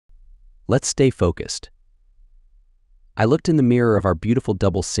Let's stay focused. I looked in the mirror of our beautiful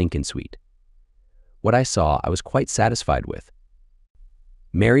double sink ensuite. What I saw, I was quite satisfied with.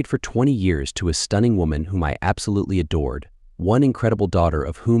 Married for 20 years to a stunning woman whom I absolutely adored, one incredible daughter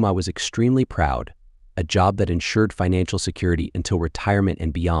of whom I was extremely proud, a job that ensured financial security until retirement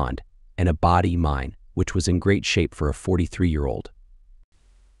and beyond, and a body, mine, which was in great shape for a 43-year-old.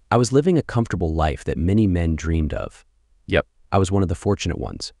 I was living a comfortable life that many men dreamed of. Yep, I was one of the fortunate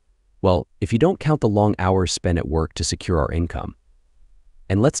ones. Well, if you don't count the long hours spent at work to secure our income.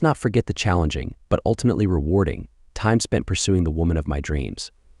 And let's not forget the challenging, but ultimately rewarding, time spent pursuing the woman of my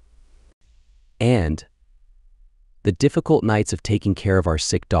dreams. And the difficult nights of taking care of our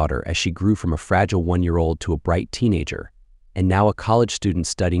sick daughter as she grew from a fragile 1-year-old to a bright teenager, and now a college student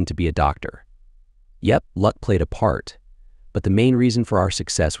studying to be a doctor. Yep, luck played a part, but the main reason for our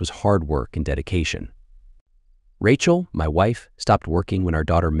success was hard work and dedication. Rachel, my wife, stopped working when our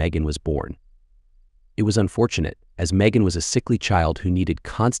daughter Megan was born. It was unfortunate, as Megan was a sickly child who needed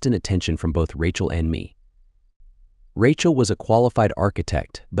constant attention from both Rachel and me. Rachel was a qualified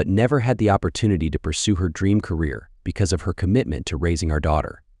architect, but never had the opportunity to pursue her dream career because of her commitment to raising our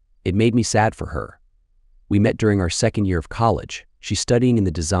daughter. It made me sad for her. We met during our second year of college, she studying in the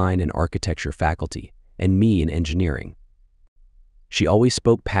design and architecture faculty, and me in engineering. She always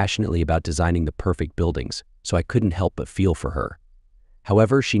spoke passionately about designing the perfect buildings, so I couldn't help but feel for her.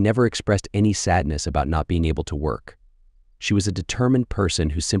 However, she never expressed any sadness about not being able to work. She was a determined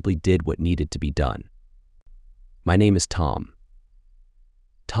person who simply did what needed to be done. My name is Tom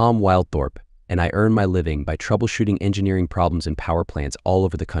Wildthorpe, and I earn my living by troubleshooting engineering problems in power plants all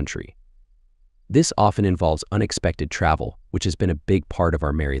over the country. This often involves unexpected travel, which has been a big part of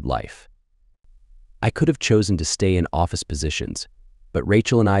our married life. I could have chosen to stay in office positions, but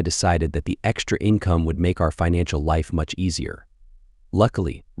Rachel and I decided that the extra income would make our financial life much easier.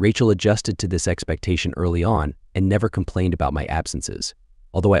 Luckily, Rachel adjusted to this expectation early on and never complained about my absences,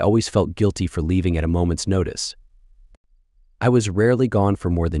 although I always felt guilty for leaving at a moment's notice. I was rarely gone for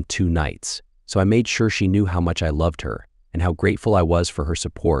more than 2 nights, so I made sure she knew how much I loved her and how grateful I was for her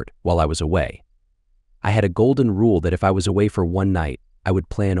support while I was away. I had a golden rule that if I was away for 1 night, I would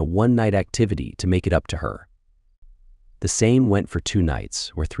plan a 1-night activity to make it up to her. The same went for 2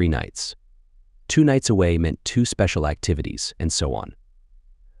 nights or 3 nights. 2 nights away meant 2 special activities, and so on.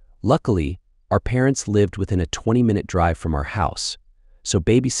 Luckily, our parents lived within a 20-minute drive from our house, so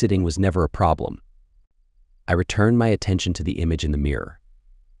babysitting was never a problem. I returned my attention to the image in the mirror.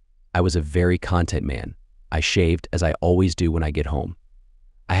 I was a very content man. I shaved as I always do when I get home.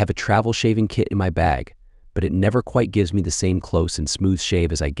 I have a travel shaving kit in my bag, but it never quite gives me the same close and smooth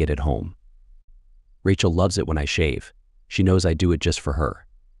shave as I get at home. Rachel loves it when I shave. She knows I do it just for her.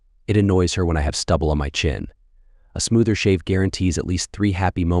 It annoys her when I have stubble on my chin. A smoother shave guarantees at least 3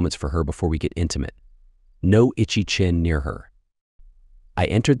 happy moments for her before we get intimate. No itchy chin near her. I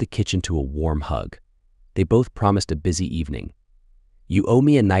entered the kitchen to a warm hug. They both promised a busy evening. "You owe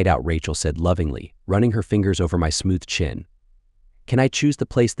me a night out," Rachel said lovingly, running her fingers over my smooth chin. "Can I choose the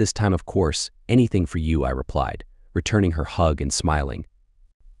place this time?" "Of course, anything for you," I replied, returning her hug and smiling.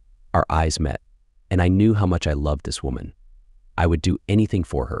 Our eyes met, and I knew how much I loved this woman. I would do anything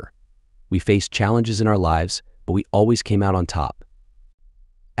for her. We faced challenges in our lives, but we always came out on top.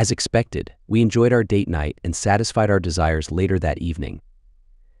 As expected, we enjoyed our date night and satisfied our desires later that evening.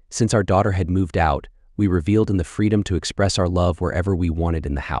 Since our daughter had moved out, we reveled in the freedom to express our love wherever we wanted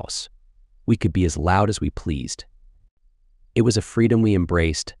in the house. We could be as loud as we pleased. It was a freedom we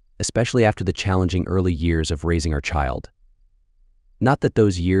embraced, especially after the challenging early years of raising our child. Not that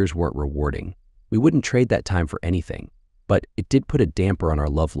those years weren't rewarding. We wouldn't trade that time for anything, but it did put a damper on our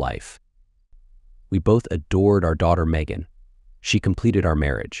love life. We both adored our daughter Megan. She completed our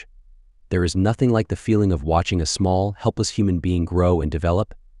marriage. There is nothing like the feeling of watching a small, helpless human being grow and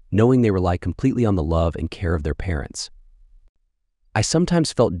develop, knowing they rely completely on the love and care of their parents. I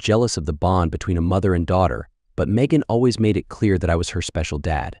sometimes felt jealous of the bond between a mother and daughter, but Megan always made it clear that I was her special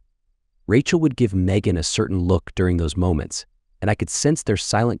dad. Rachel would give Megan a certain look during those moments, and I could sense their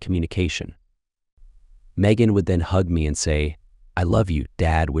silent communication. Megan would then hug me and say, "I love you,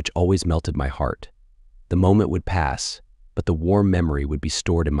 Dad," which always melted my heart. The moment would pass, but the warm memory would be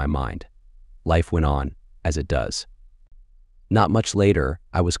stored in my mind. Life went on, as it does. Not much later,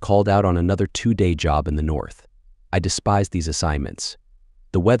 I was called out on another 2-day job in the north. I despised these assignments.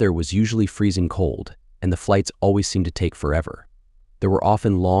 The weather was usually freezing cold, and the flights always seemed to take forever. There were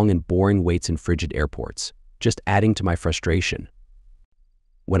often long and boring waits in frigid airports, just adding to my frustration.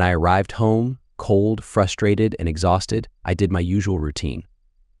 When I arrived home, cold, frustrated, and exhausted, I did my usual routine.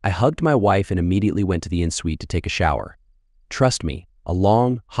 I hugged my wife and immediately went to the in-suite to take a shower. Trust me, A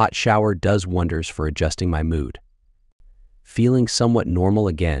long, hot shower does wonders for adjusting my mood. Feeling somewhat normal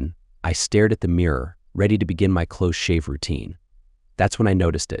again, I stared at the mirror, ready to begin my close shave routine. That's when I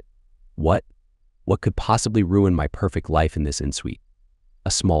noticed it. What? What could possibly ruin my perfect life in this in-suite?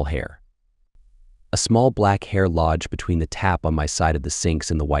 A small hair. A small black hair lodged between the tap on my side of the sinks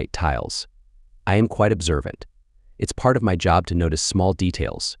and the white tiles. I am quite observant. It's part of my job to notice small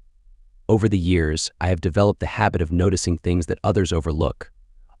details. Over the years, I have developed the habit of noticing things that others overlook,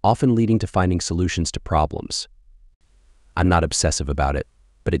 often leading to finding solutions to problems. I'm not obsessive about it,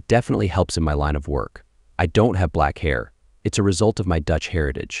 but it definitely helps in my line of work. I don't have black hair. It's a result of my Dutch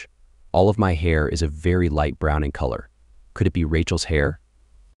heritage. All of my hair is a very light brown in color. Could it be Rachel's hair?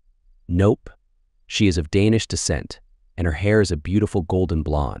 Nope. She is of Danish descent, and her hair is a beautiful golden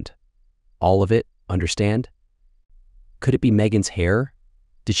blonde. All of it, understand? Could it be Megan's hair?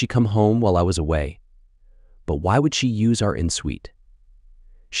 Did she come home while I was away? But why would she use our in-suite?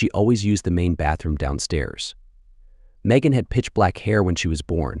 She always used the main bathroom downstairs. Megan had pitch black hair when she was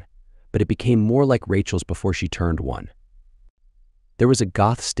born, but it became more like Rachel's before she turned one. There was a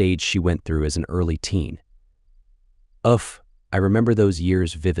goth stage she went through as an early teen. Oof, I remember those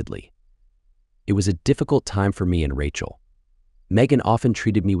years vividly. It was a difficult time for me and Rachel. Megan often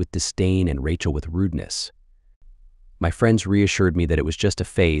treated me with disdain and Rachel with rudeness. My friends reassured me that it was just a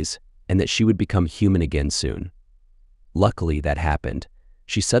phase and that she would become human again soon. Luckily, that happened.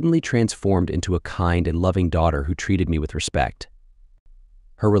 She suddenly transformed into a kind and loving daughter who treated me with respect.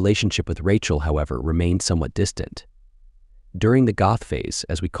 Her relationship with Rachel, however, remained somewhat distant. During the goth phase,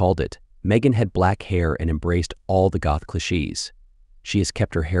 as we called it, Megan had black hair and embraced all the goth cliches. She has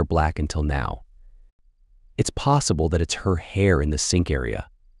kept her hair black until now. It's possible that it's her hair in the sink area,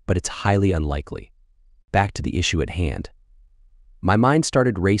 but it's highly unlikely. Back to the issue at hand. My mind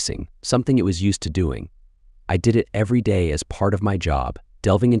started racing, something it was used to doing. I did it every day as part of my job,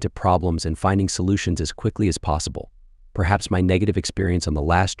 delving into problems and finding solutions as quickly as possible. Perhaps my negative experience on the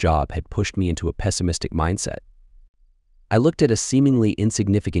last job had pushed me into a pessimistic mindset. I looked at a seemingly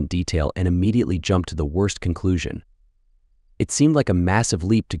insignificant detail and immediately jumped to the worst conclusion. It seemed like a massive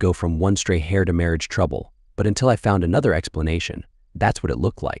leap to go from one stray hair to marriage trouble, but until I found another explanation, that's what it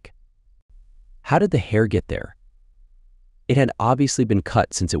looked like. How did the hair get there? It had obviously been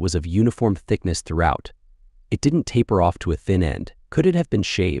cut since it was of uniform thickness throughout. It didn't taper off to a thin end. Could it have been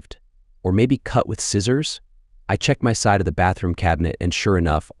shaved? Or maybe cut with scissors? I checked my side of the bathroom cabinet and sure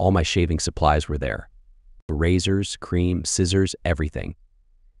enough, all my shaving supplies were there. Razors, cream, scissors, everything.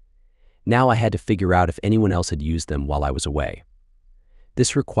 Now I had to figure out if anyone else had used them while I was away.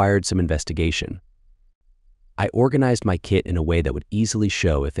 This required some investigation. I organized my kit in a way that would easily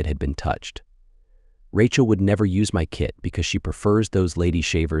show if it had been touched. Rachel would never use my kit because she prefers those lady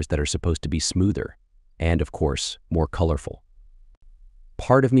shavers that are supposed to be smoother and, of course, more colorful.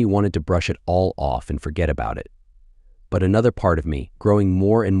 Part of me wanted to brush it all off and forget about it. But another part of me, growing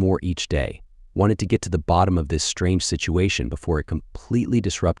more and more each day, wanted to get to the bottom of this strange situation before it completely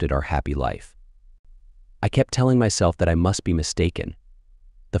disrupted our happy life. I kept telling myself that I must be mistaken.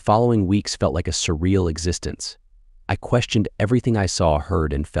 The following weeks felt like a surreal existence. I questioned everything I saw,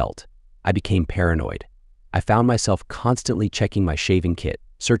 heard, and felt. I became paranoid. I found myself constantly checking my shaving kit,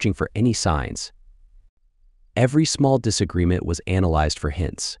 searching for any signs. Every small disagreement was analyzed for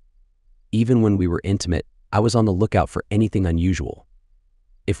hints. Even when we were intimate, I was on the lookout for anything unusual.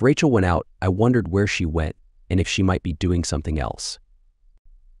 If Rachel went out, I wondered where she went and if she might be doing something else.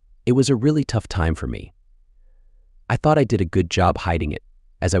 It was a really tough time for me. I thought I did a good job hiding it,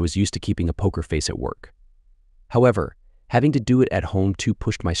 as I was used to keeping a poker face at work. However, having to do it at home too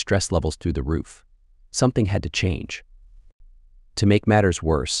pushed my stress levels through the roof. Something had to change. To make matters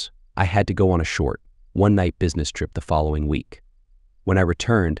worse, I had to go on a short, one-night business trip the following week. When I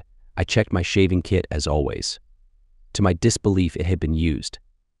returned, I checked my shaving kit as always. To my disbelief, it had been used.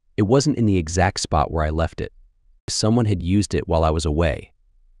 It wasn't in the exact spot where I left it. Someone had used it while I was away.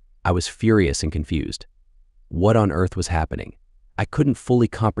 I was furious and confused. What on earth was happening? I couldn't fully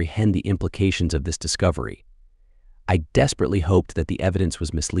comprehend the implications of this discovery. I desperately hoped that the evidence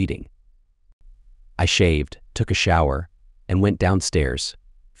was misleading. I shaved, took a shower, and went downstairs,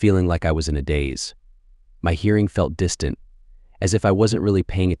 feeling like I was in a daze. My hearing felt distant, as if I wasn't really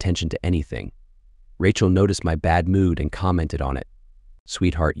paying attention to anything. Rachel noticed my bad mood and commented on it.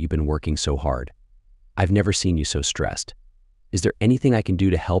 "Sweetheart, you've been working so hard. I've never seen you so stressed. Is there anything I can do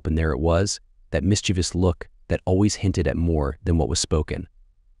to help?" And there it was, that mischievous look that always hinted at more than what was spoken.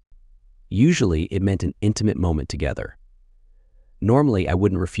 Usually, it meant an intimate moment together. Normally, I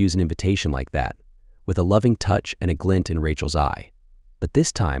wouldn't refuse an invitation like that, with a loving touch and a glint in Rachel's eye. But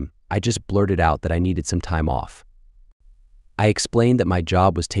this time, I just blurted out that I needed some time off. I explained that my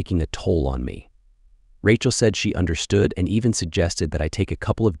job was taking a toll on me. Rachel said she understood and even suggested that I take a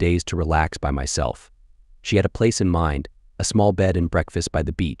couple of days to relax by myself. She had a place in mind, a small bed and breakfast by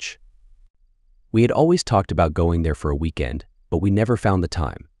the beach. We had always talked about going there for a weekend, but we never found the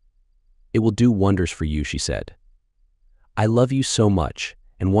time. "It will do wonders for you," she said. "I love you so much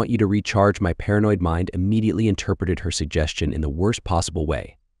and want you to recharge." My paranoid mind immediately interpreted her suggestion in the worst possible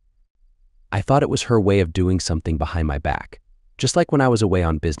way. I thought it was her way of doing something behind my back, just like when I was away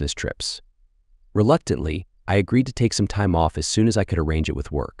on business trips. Reluctantly, I agreed to take some time off as soon as I could arrange it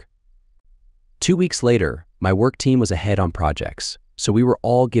with work. 2 weeks later, my work team was ahead on projects, so we were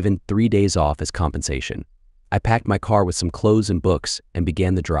all given 3 days off as compensation. I packed my car with some clothes and books and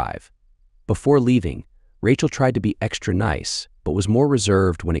began the drive. Before leaving, Rachel tried to be extra nice, but was more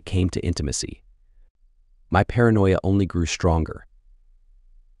reserved when it came to intimacy. My paranoia only grew stronger.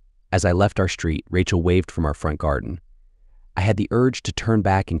 As I left our street, Rachel waved from our front garden. I had the urge to turn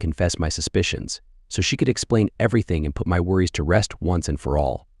back and confess my suspicions, so she could explain everything and put my worries to rest once and for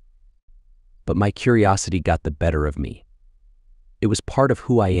all. But my curiosity got the better of me. It was part of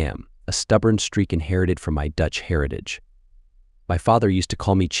who I am, a stubborn streak inherited from my Dutch heritage. My father used to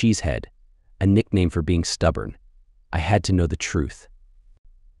call me Cheesehead, a nickname for being stubborn. I had to know the truth.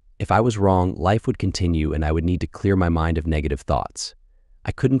 If I was wrong, life would continue and I would need to clear my mind of negative thoughts.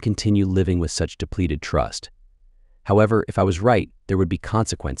 I couldn't continue living with such depleted trust. However, if I was right, there would be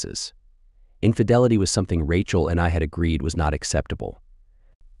consequences. Infidelity was something Rachel and I had agreed was not acceptable.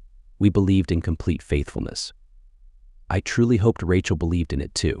 We believed in complete faithfulness. I truly hoped Rachel believed in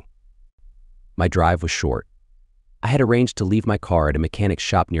it too. My drive was short. I had arranged to leave my car at a mechanic's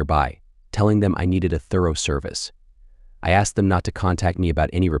shop nearby, telling them I needed a thorough service. I asked them not to contact me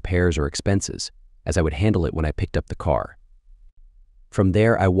about any repairs or expenses, as I would handle it when I picked up the car. From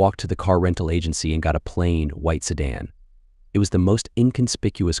there, I walked to the car rental agency and got a plain, white sedan. It was the most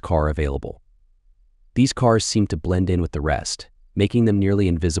inconspicuous car available. These cars seemed to blend in with the rest, making them nearly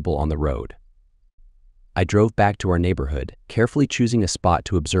invisible on the road. I drove back to our neighborhood, carefully choosing a spot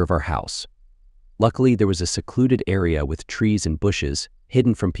to observe our house. Luckily, there was a secluded area with trees and bushes,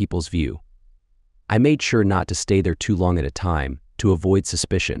 hidden from people's view. I made sure not to stay there too long at a time, to avoid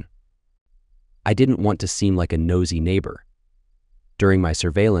suspicion. I didn't want to seem like a nosy neighbor. During my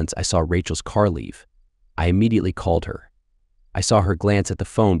surveillance, I saw Rachel's car leave. I immediately called her. I saw her glance at the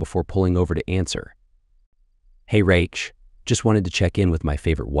phone before pulling over to answer. "Hey Rach, just wanted to check in with my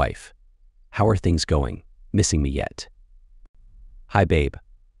favorite wife. How are things going? Missing me yet?" "Hi babe.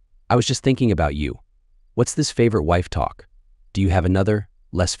 I was just thinking about you. What's this favorite wife talk? Do you have another,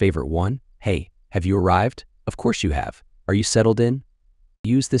 less favorite one? Hey, have you arrived? Of course you have. Are you settled in?"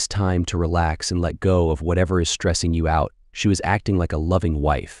 Use this time to relax and let go of whatever is stressing you out. She was acting like a loving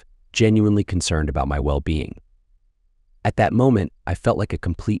wife, genuinely concerned about my well-being. At that moment, I felt like a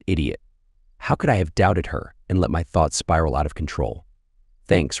complete idiot. How could I have doubted her and let my thoughts spiral out of control?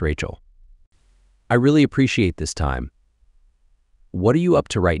 Thanks, Rachel. I really appreciate this time. What are you up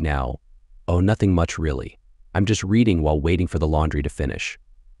to right now? Oh, nothing much really. I'm just reading while waiting for the laundry to finish.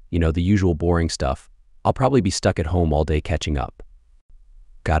 You know, the usual boring stuff. I'll probably be stuck at home all day catching up.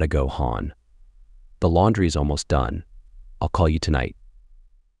 Gotta go, Han. The laundry's almost done. I'll call you tonight.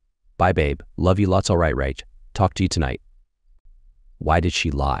 Bye, babe. Love you lots. All right, Rach. Talk to you tonight. Why did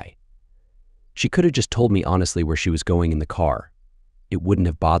she lie? She could have just told me honestly where she was going in the car. It wouldn't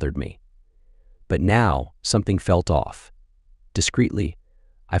have bothered me. But now, something felt off. Discreetly,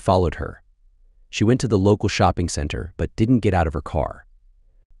 I followed her. She went to the local shopping center, but didn't get out of her car.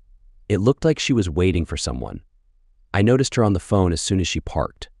 It looked like she was waiting for someone. I noticed her on the phone as soon as she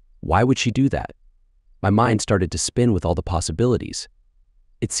parked. Why would she do that? My mind started to spin with all the possibilities.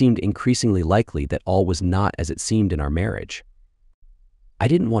 It seemed increasingly likely that all was not as it seemed in our marriage. I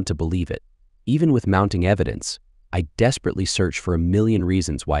didn't want to believe it. Even with mounting evidence, I desperately searched for a million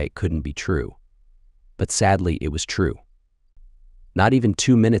reasons why it couldn't be true. But sadly, it was true. Not even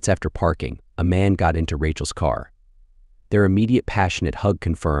 2 minutes after parking, a man got into Rachel's car. Their immediate passionate hug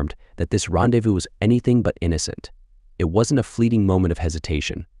confirmed that this rendezvous was anything but innocent. It wasn't a fleeting moment of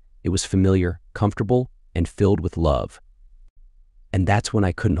hesitation. It was familiar, comfortable, and filled with love. And that's when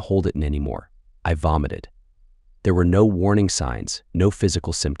I couldn't hold it in anymore. I vomited. There were no warning signs, no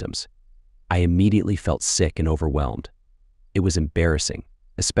physical symptoms. I immediately felt sick and overwhelmed. It was embarrassing,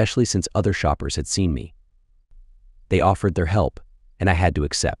 especially since other shoppers had seen me. They offered their help, and I had to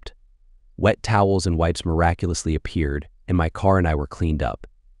accept. Wet towels and wipes miraculously appeared, and my car and I were cleaned up.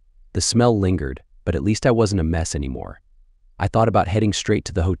 The smell lingered, but at least I wasn't a mess anymore. I thought about heading straight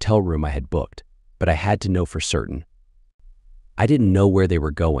to the hotel room I had booked, but I had to know for certain. I didn't know where they were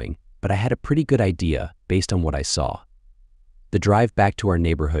going, but I had a pretty good idea based on what I saw. The drive back to our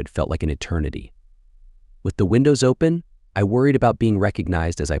neighborhood felt like an eternity. With the windows open, I worried about being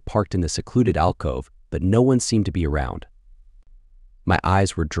recognized as I parked in the secluded alcove, but no one seemed to be around. My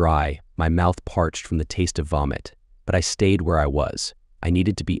eyes were dry, my mouth parched from the taste of vomit, but I stayed where I was. I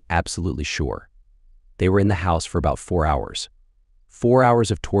needed to be absolutely sure. They were in the house for about 4 hours. 4 hours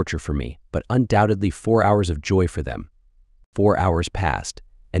of torture for me, but undoubtedly 4 hours of joy for them. 4 hours passed,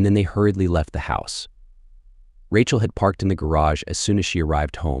 and then they hurriedly left the house. Rachel had parked in the garage as soon as she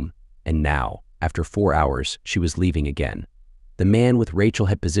arrived home, and now, after 4 hours, she was leaving again. The man with Rachel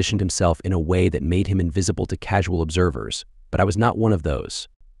had positioned himself in a way that made him invisible to casual observers, but I was not one of those.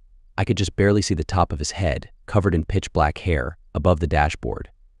 I could just barely see the top of his head, covered in pitch black hair, above the dashboard.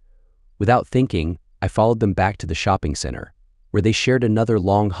 Without thinking, I followed them back to the shopping center, where they shared another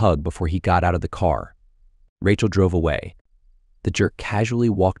long hug before he got out of the car. Rachel drove away. The jerk casually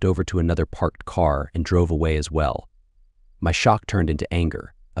walked over to another parked car and drove away as well. My shock turned into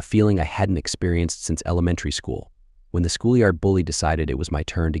anger, a feeling I hadn't experienced since elementary school, when the schoolyard bully decided it was my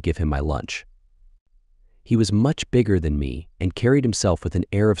turn to give him my lunch. He was much bigger than me and carried himself with an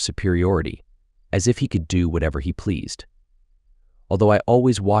air of superiority, as if he could do whatever he pleased. Although I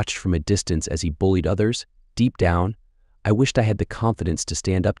always watched from a distance as he bullied others, deep down, I wished I had the confidence to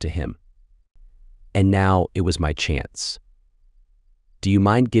stand up to him. And now it was my chance. "Do you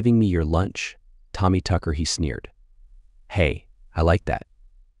mind giving me your lunch, Tommy Tucker?" he sneered. "Hey, I like that."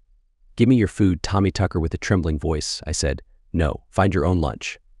 "Give me your food, Tommy Tucker," with a trembling voice, I said. "No, find your own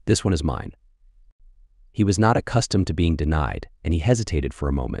lunch. This one is mine." He was not accustomed to being denied, and he hesitated for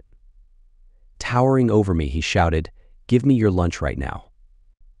a moment. Towering over me, he shouted, "Give me your lunch right now."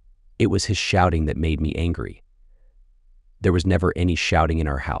 It was his shouting that made me angry. There was never any shouting in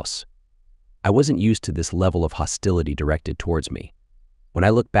our house. I wasn't used to this level of hostility directed towards me. When I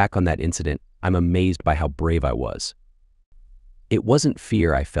look back on that incident, I'm amazed by how brave I was. It wasn't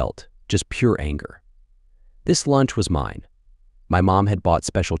fear I felt, just pure anger. This lunch was mine. My mom had bought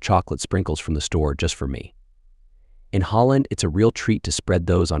special chocolate sprinkles from the store just for me. In Holland, it's a real treat to spread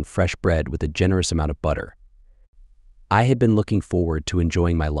those on fresh bread with a generous amount of butter. I had been looking forward to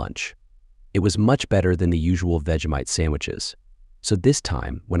enjoying my lunch. It was much better than the usual Vegemite sandwiches. So this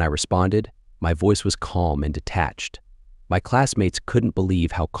time, when I responded, my voice was calm and detached. My classmates couldn't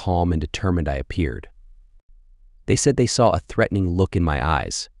believe how calm and determined I appeared. They said they saw a threatening look in my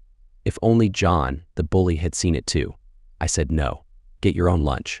eyes. If only John, the bully, had seen it too. I said, "No, get your own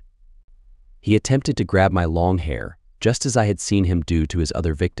lunch." He attempted to grab my long hair, just as I had seen him do to his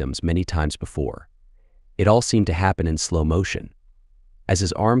other victims many times before. It all seemed to happen in slow motion. As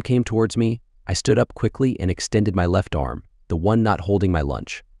his arm came towards me, I stood up quickly and extended my left arm, the one not holding my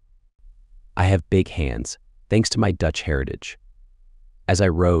lunch. I have big hands, thanks to my Dutch heritage. As I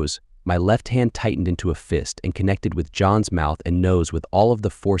rose, my left hand tightened into a fist and connected with John's mouth and nose with all of the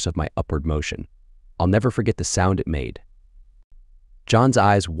force of my upward motion. I'll never forget the sound it made. John's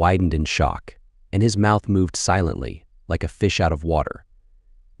eyes widened in shock, and his mouth moved silently, like a fish out of water.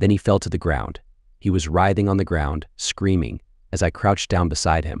 Then he fell to the ground. He was writhing on the ground, screaming, as I crouched down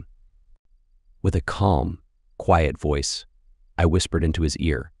beside him. With a calm, quiet voice, I whispered into his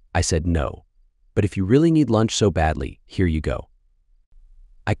ear. I said, "No, but if you really need lunch so badly, here you go."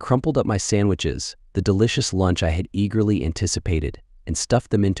 I crumpled up my sandwiches, the delicious lunch I had eagerly anticipated, and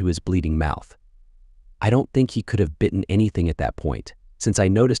stuffed them into his bleeding mouth. I don't think he could have bitten anything at that point, since I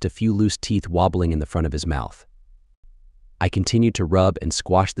noticed a few loose teeth wobbling in the front of his mouth. I continued to rub and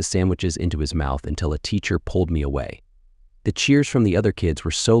squash the sandwiches into his mouth until a teacher pulled me away. The cheers from the other kids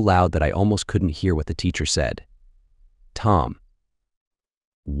were so loud that I almost couldn't hear what the teacher said. "Tom,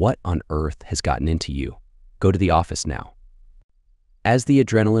 what on earth has gotten into you? Go to the office now." As the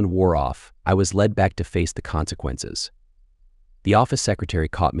adrenaline wore off, I was led back to face the consequences. The office secretary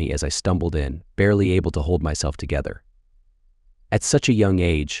caught me as I stumbled in, barely able to hold myself together. At such a young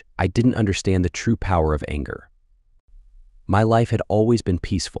age, I didn't understand the true power of anger. My life had always been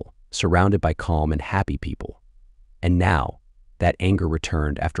peaceful, surrounded by calm and happy people. And now, that anger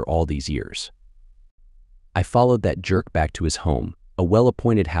returned after all these years. I followed that jerk back to his home, a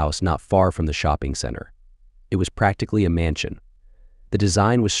well-appointed house not far from the shopping center. It was practically a mansion. The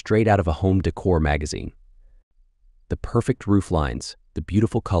design was straight out of a home decor magazine. The perfect roof lines, the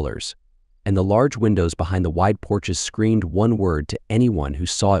beautiful colors, and the large windows behind the wide porches screamed one word to anyone who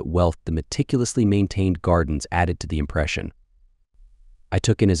saw it: wealth. The meticulously maintained gardens added to the impression. I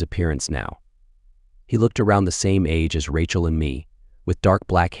took in his appearance now. He looked around the same age as Rachel and me, with dark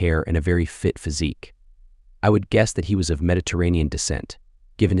black hair and a very fit physique. I would guess that he was of Mediterranean descent,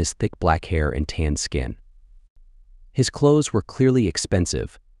 given his thick black hair and tanned skin. His clothes were clearly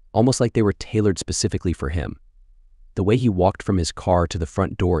expensive, almost like they were tailored specifically for him. The way he walked from his car to the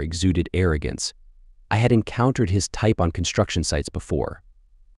front door exuded arrogance. I had encountered his type on construction sites before.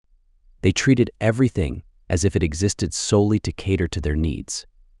 They treated everything as if it existed solely to cater to their needs.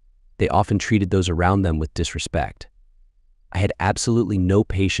 They often treated those around them with disrespect. I had absolutely no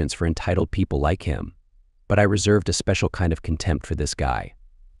patience for entitled people like him, but I reserved a special kind of contempt for this guy.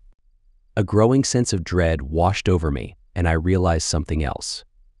 A growing sense of dread washed over me, and I realized something else.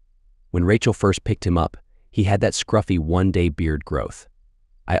 When Rachel first picked him up, he had that scruffy one-day beard growth.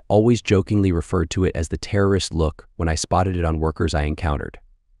 I always jokingly referred to it as the terrorist look when I spotted it on workers I encountered.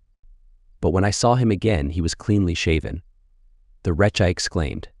 But when I saw him again, he was cleanly shaven. The wretch, I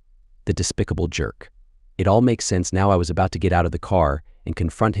exclaimed. The despicable jerk. It all makes sense now. I was about to get out of the car and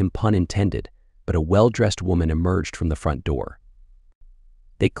confront him, pun intended, but a well-dressed woman emerged from the front door.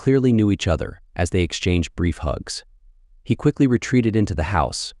 They clearly knew each other as they exchanged brief hugs. He quickly retreated into the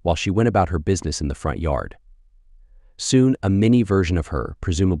house while she went about her business in the front yard. Soon, a mini version of her,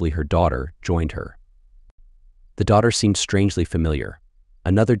 presumably her daughter, joined her. The daughter seemed strangely familiar,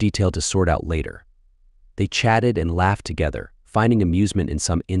 another detail to sort out later. They chatted and laughed together, finding amusement in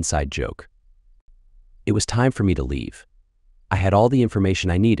some inside joke. It was time for me to leave. I had all the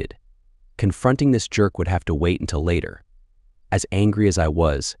information I needed. Confronting this jerk would have to wait until later. As angry as I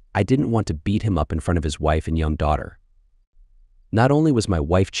was, I didn't want to beat him up in front of his wife and young daughter. Not only was my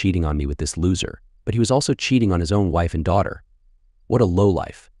wife cheating on me with this loser, but he was also cheating on his own wife and daughter. What a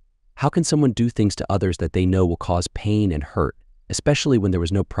lowlife. How can someone do things to others that they know will cause pain and hurt, especially when there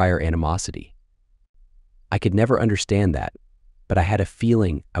was no prior animosity? I could never understand that, but I had a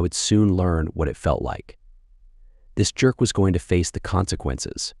feeling I would soon learn what it felt like. This jerk was going to face the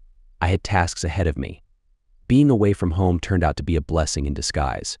consequences. I had tasks ahead of me. Being away from home turned out to be a blessing in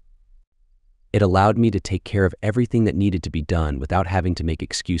disguise. It allowed me to take care of everything that needed to be done without having to make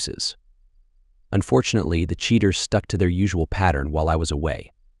excuses. Unfortunately, the cheaters stuck to their usual pattern while I was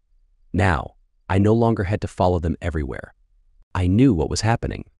away. Now, I no longer had to follow them everywhere. I knew what was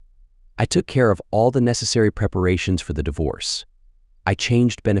happening. I took care of all the necessary preparations for the divorce. I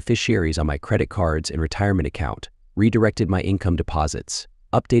changed beneficiaries on my credit cards and retirement account, redirected my income deposits,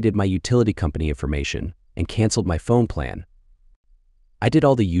 updated my utility company information, and canceled my phone plan. I did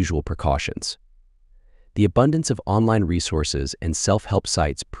all the usual precautions. The abundance of online resources and self-help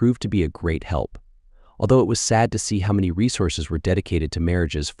sites proved to be a great help, although it was sad to see how many resources were dedicated to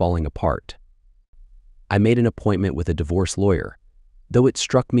marriages falling apart. I made an appointment with a divorce lawyer, though it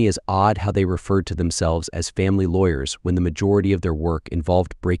struck me as odd how they referred to themselves as family lawyers when the majority of their work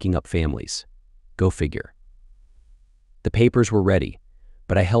involved breaking up families. Go figure. The papers were ready,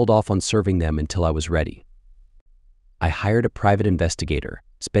 but I held off on serving them until I was ready. I hired a private investigator,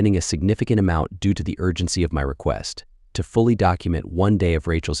 spending a significant amount due to the urgency of my request, to fully document one day of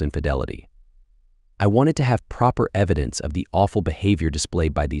Rachel's infidelity. I wanted to have proper evidence of the awful behavior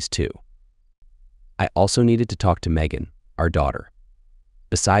displayed by these two. I also needed to talk to Megan, our daughter.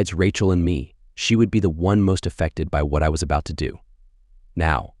 Besides Rachel and me, she would be the one most affected by what I was about to do.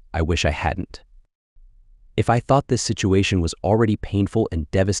 Now, I wish I hadn't. If I thought this situation was already painful and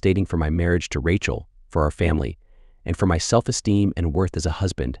devastating for my marriage to Rachel, for our family, and for my self-esteem and worth as a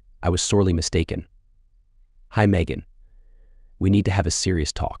husband, I was sorely mistaken. Hi, Megan. We need to have a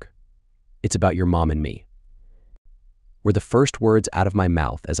serious talk. It's about your mom and me, were the first words out of my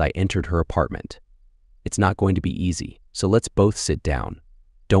mouth as I entered her apartment. It's not going to be easy, so let's both sit down.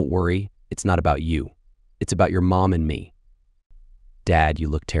 Don't worry, it's not about you. It's about your mom and me. Dad, you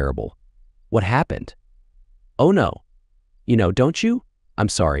look terrible. What happened? Oh no. Don't you? I'm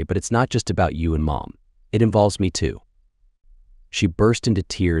sorry, but it's not just about you and Mom. It involves me too. She burst into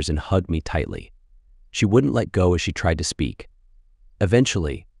tears and hugged me tightly. She wouldn't let go as she tried to speak.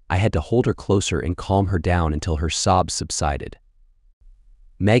 Eventually, I had to hold her closer and calm her down until her sobs subsided.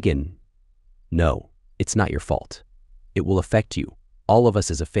 Megan, no, it's not your fault. It will affect you, all of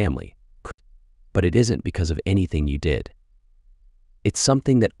us as a family. But it isn't because of anything you did. It's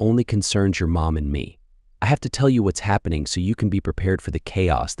something that only concerns your mom and me. I have to tell you what's happening so you can be prepared for the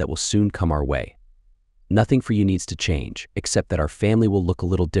chaos that will soon come our way. Nothing for you needs to change, except that our family will look a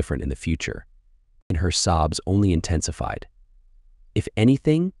little different in the future. And her sobs only intensified. If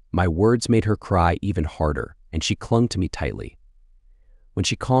anything, my words made her cry even harder, and she clung to me tightly. When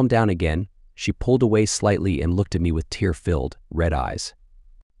she calmed down again, she pulled away slightly and looked at me with tear-filled, red eyes.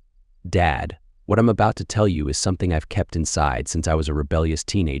 Dad, what I'm about to tell you is something I've kept inside since I was a rebellious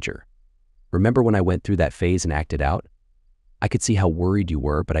teenager. Remember when I went through that phase and acted out? I could see how worried you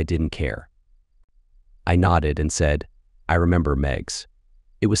were, but I didn't care. I nodded and said, I remember, Megs.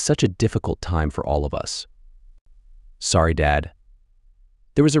 It was such a difficult time for all of us. Sorry, Dad.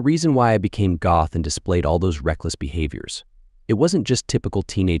 There was a reason why I became goth and displayed all those reckless behaviors. It wasn't just typical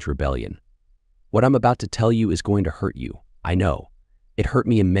teenage rebellion. What I'm about to tell you is going to hurt you. I know. It hurt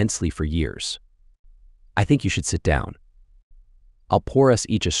me immensely for years. I think you should sit down. I'll pour us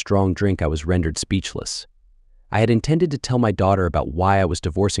each a strong drink. I was rendered speechless. I had intended to tell my daughter about why I was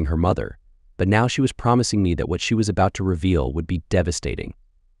divorcing her mother, but now she was promising me that what she was about to reveal would be devastating.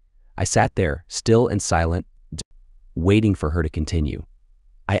 I sat there, still and silent, waiting for her to continue.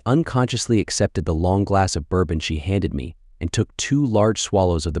 I unconsciously accepted the long glass of bourbon she handed me and took 2 large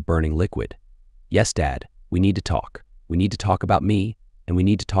swallows of the burning liquid. Yes, Dad, we need to talk. We need to talk about me, and we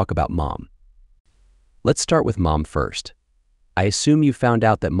need to talk about Mom. Let's start with Mom first. I assume you found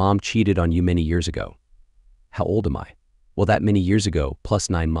out that Mom cheated on you many years ago. How old am I? Well, that many years ago, plus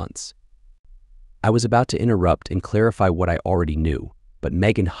 9 months. I was about to interrupt and clarify what I already knew, but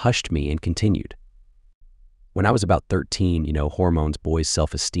Megan hushed me and continued. When I was about 13, hormones, boys,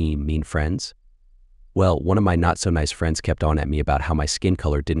 self-esteem, mean friends. Well, one of my not-so-nice friends kept on at me about how my skin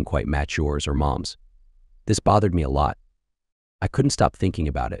color didn't quite match yours or Mom's. This bothered me a lot. I couldn't stop thinking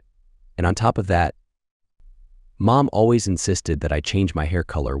about it. And on top of that, Mom always insisted that I change my hair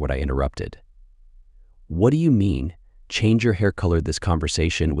color when I interrupted. What do you mean, change your hair color? This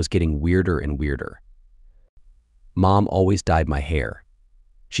conversation was getting weirder and weirder. Mom always dyed my hair.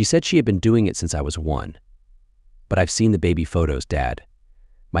 She said she had been doing it since I was 1. But I've seen the baby photos, Dad.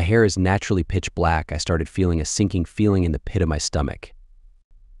 My hair is naturally pitch black. I started feeling a sinking feeling in the pit of my stomach.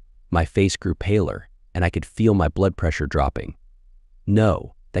 My face grew paler, and I could feel my blood pressure dropping.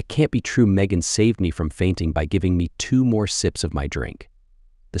 No, that can't be true. Megan saved me from fainting by giving me 2 more sips of my drink.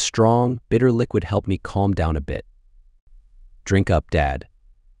 The strong, bitter liquid helped me calm down a bit. Drink up, Dad.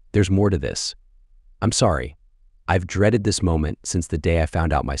 There's more to this. I'm sorry. I've dreaded this moment since the day I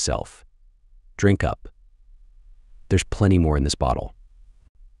found out myself. Drink up. There's plenty more in this bottle.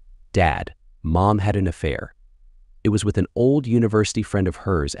 Dad, Mom had an affair. It was with an old university friend of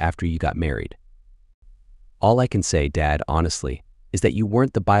hers after you got married. All I can say, Dad, honestly, is that you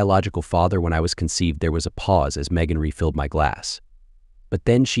weren't the biological father when I was conceived. There was a pause as Megan refilled my glass. But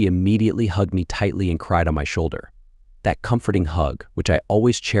then she immediately hugged me tightly and cried on my shoulder. That comforting hug, which I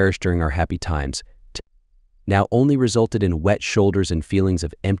always cherished during our happy times, now only resulted in wet shoulders and feelings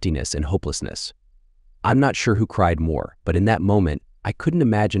of emptiness and hopelessness. I'm not sure who cried more, but in that moment, I couldn't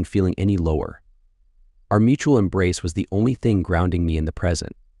imagine feeling any lower. Our mutual embrace was the only thing grounding me in the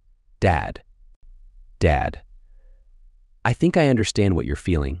present. Dad. I think I understand what you're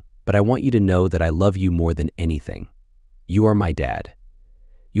feeling, but I want you to know that I love you more than anything. You are my dad.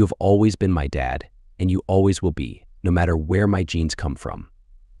 You have always been my dad, and you always will be, no matter where my genes come from.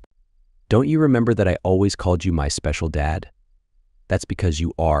 Don't you remember that I always called you my special dad? That's because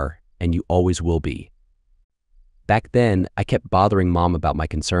you are, and you always will be. Back then, I kept bothering Mom about my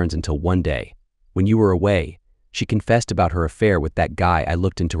concerns until one day, when you were away, she confessed about her affair with that guy. I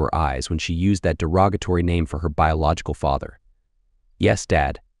looked into her eyes when she used that derogatory name for her biological father. Yes,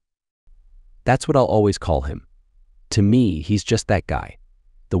 Dad. That's what I'll always call him. To me, he's just that guy,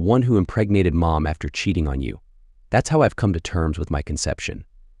 the one who impregnated Mom after cheating on you. That's how I've come to terms with my conception.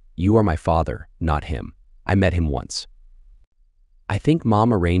 You are my father, not him. I met him once. I think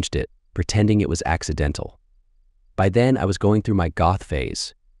Mom arranged it, pretending it was accidental. By then, I was going through my goth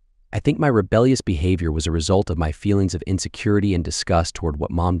phase. I think my rebellious behavior was a result of my feelings of insecurity and disgust toward what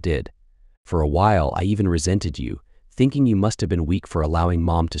Mom did. For a while, I even resented you, thinking you must have been weak for allowing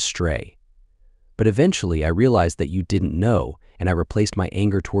Mom to stray. But eventually, I realized that you didn't know, and I replaced my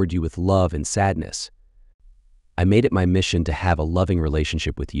anger toward you with love and sadness. I made it my mission to have a loving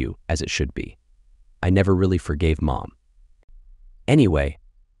relationship with you, as it should be. I never really forgave Mom. Anyway,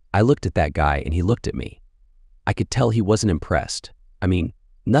 I looked at that guy and he looked at me. I could tell he wasn't impressed. I mean,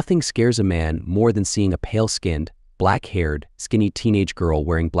 nothing scares a man more than seeing a pale-skinned, black-haired, skinny teenage girl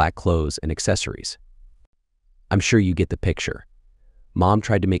wearing black clothes and accessories. I'm sure you get the picture. Mom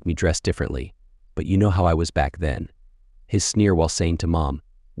tried to make me dress differently, but you know how I was back then. His sneer while saying to Mom,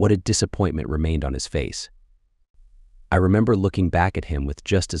 what a disappointment remained on his face. I remember looking back at him with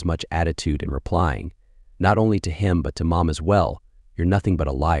just as much attitude and replying, not only to him but to Mom as well, you're nothing but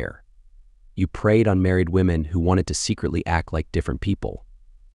a liar. You preyed on married women who wanted to secretly act like different people.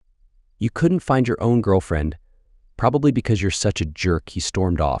 You couldn't find your own girlfriend, probably because you're such a jerk. He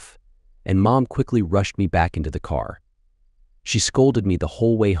stormed off, and Mom quickly rushed me back into the car. She scolded me the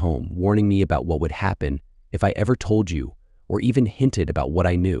whole way home, warning me about what would happen if I ever told you or even hinted about what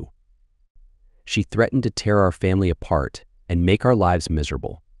I knew. She threatened to tear our family apart and make our lives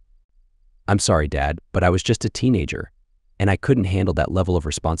miserable. I'm sorry, Dad, but I was just a teenager, and I couldn't handle that level of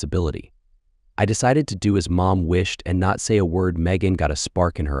responsibility. I decided to do as Mom wished and not say a word. Megan got a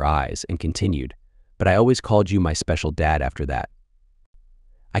spark in her eyes and continued, "But I always called you my special dad after that.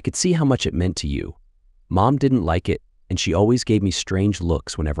 I could see how much it meant to you. Mom didn't like it, and she always gave me strange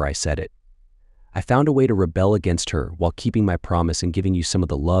looks whenever I said it. I found a way to rebel against her while keeping my promise and giving you some of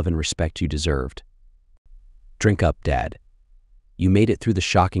the love and respect you deserved." Drink up, Dad. You made it through the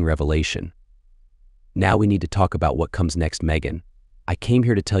shocking revelation. Now we need to talk about what comes next, Megan. I came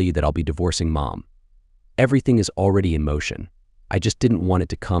here to tell you that I'll be divorcing Mom. Everything is already in motion. I just didn't want it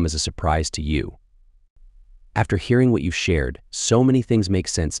to come as a surprise to you. After hearing what you've shared, so many things make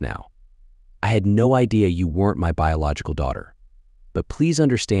sense now. I had no idea you weren't my biological daughter. But please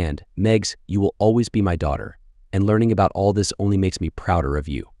understand, Megs, you will always be my daughter, and learning about all this only makes me prouder of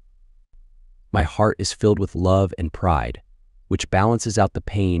you. My heart is filled with love and pride, which balances out the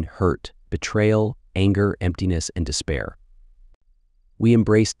pain, hurt, betrayal, anger, emptiness, and despair. We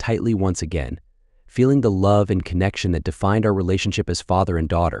embraced tightly once again, feeling the love and connection that defined our relationship as father and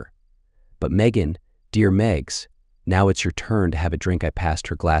daughter. But Megan, dear Megs, now it's your turn to have a drink. I passed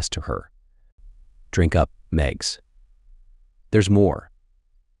her glass to her. Drink up, Megs. There's more.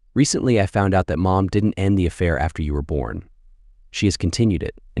 Recently, I found out that Mom didn't end the affair after you were born. She has continued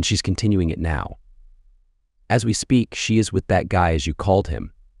it, and she's continuing it now. As we speak, she is with that guy, as you called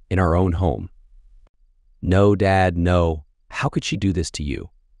him, in our own home. No, Dad, no. How could she do this to you,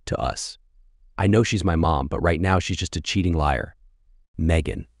 to us? I know she's my mom, but right now she's just a cheating liar.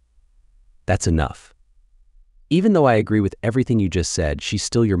 Megan, that's enough. Even though I agree with everything you just said, she's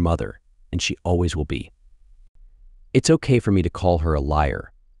still your mother, and she always will be. It's okay for me to call her a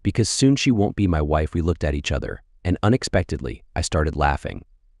liar, because soon she won't be my wife. We looked at each other, and unexpectedly, I started laughing.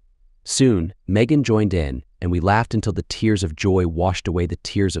 Soon, Megan joined in, and we laughed until the tears of joy washed away the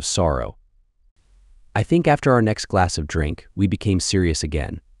tears of sorrow. I think after our next glass of drink, we became serious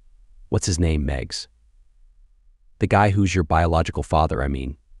again. What's his name, Megs? The guy who's your biological father, I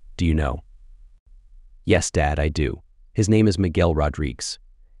mean. Do you know? Yes, Dad, I do. His name is Miguel Rodriguez.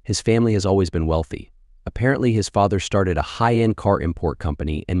 His family has always been wealthy. Apparently, his father started a high-end car import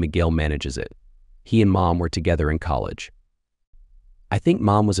company and Miguel manages it. He and Mom were together in college. I think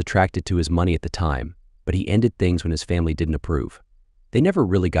Mom was attracted to his money at the time, but he ended things when his family didn't approve. They never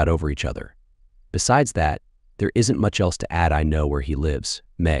really got over each other. Besides that, there isn't much else to add. I know where he lives,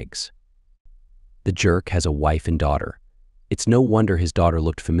 Megs. The jerk has a wife and daughter. It's no wonder his daughter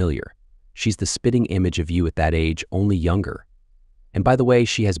looked familiar. She's the spitting image of you at that age, only younger. And by the way,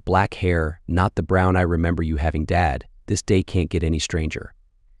 she has black hair, not the brown I remember you having, Dad. This day can't get any stranger.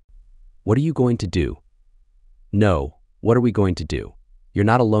 What are you going to do? No, what are we going to do? You're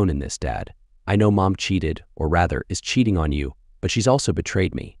not alone in this, Dad. I know Mom cheated, or rather, is cheating on you, but she's also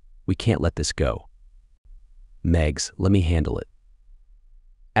betrayed me. We can't let this go. Megs, let me handle it.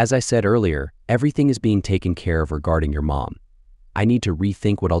 As I said earlier, everything is being taken care of regarding your mom. I need to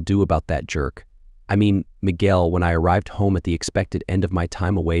rethink what I'll do about that jerk. I mean, Miguel. When I arrived home at the expected end of my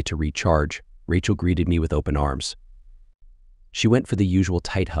time away to recharge, Rachel greeted me with open arms. She went for the usual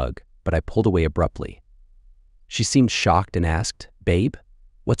tight hug, but I pulled away abruptly. She seemed shocked and asked, "Babe,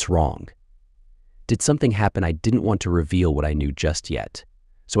 what's wrong?" Did something happen? I didn't want to reveal what I knew just yet,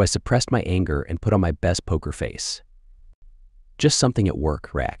 so I suppressed my anger and put on my best poker face. Just something at work,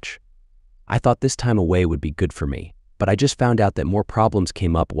 Rach. I thought this time away would be good for me, but I just found out that more problems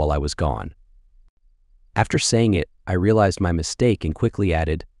came up while I was gone. After saying it, I realized my mistake and quickly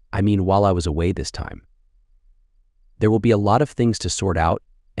added, I mean while I was away this time. There will be a lot of things to sort out,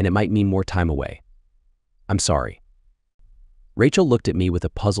 and it might mean more time away. I'm sorry. Rachel looked at me with a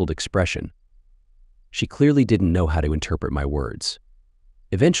puzzled expression. She clearly didn't know how to interpret my words.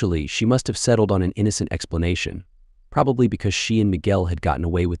 Eventually, she must have settled on an innocent explanation, probably because she and Miguel had gotten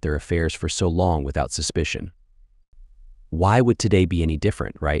away with their affairs for so long without suspicion. Why would today be any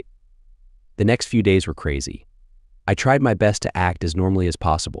different, right? The next few days were crazy. I tried my best to act as normally as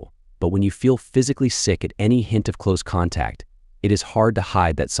possible, but when you feel physically sick at any hint of close contact, it is hard to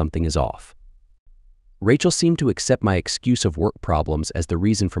hide that something is off. Rachel seemed to accept my excuse of work problems as the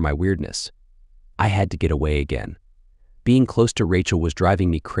reason for my weirdness. I had to get away again. Being close to Rachel was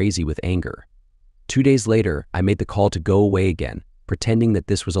driving me crazy with anger. 2 days later, I made the call to go away again, pretending that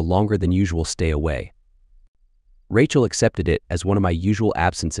this was a longer than usual stay away. Rachel accepted it as one of my usual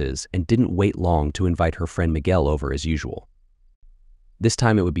absences and didn't wait long to invite her friend Miguel over as usual. This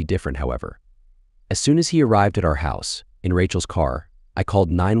time it would be different, however. As soon as he arrived at our house, in Rachel's car, I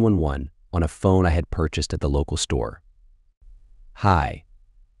called 911 on a phone I had purchased at the local store. Hi.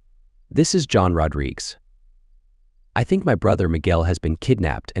 This is John Rodriguez. I think my brother Miguel has been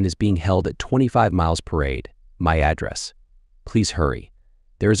kidnapped and is being held at 25 miles parade. My address. Please hurry.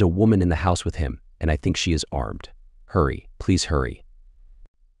 There is a woman in the house with him, and I think she is armed. Hurry, please hurry."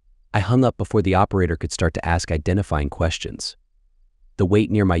 I hung up before the operator could start to ask identifying questions. The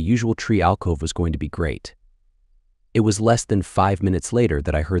wait near my usual tree alcove was going to be great. It was less than 5 minutes later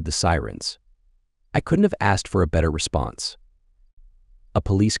that I heard the sirens. I couldn't have asked for a better response. A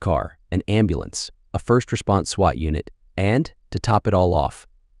police car, an ambulance, a first response SWAT unit, and, to top it all off,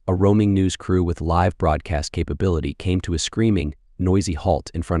 a roaming news crew with live broadcast capability came to a screaming, noisy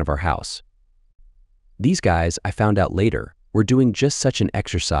halt in front of our house. These guys, I found out later, were doing just such an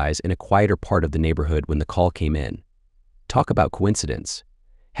exercise in a quieter part of the neighborhood when the call came in. Talk about coincidence.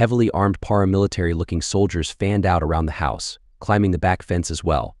 Heavily armed paramilitary-looking soldiers fanned out around the house, climbing the back fence as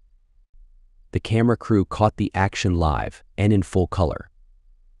well. The camera crew caught the action live and in full color.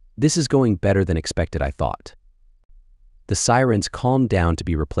 This is going better than expected, I thought. The sirens calmed down to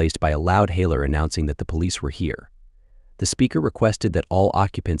be replaced by a loud hailer announcing that the police were here. The speaker requested that all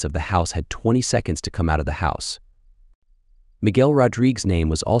occupants of the house had 20 seconds to come out of the house. Miguel Rodriguez's name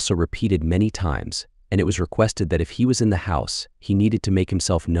was also repeated many times, and it was requested that if he was in the house, he needed to make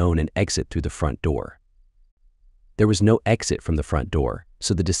himself known and exit through the front door. There was no exit from the front door,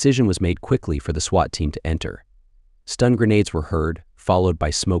 so the decision was made quickly for the SWAT team to enter. Stun grenades were heard, followed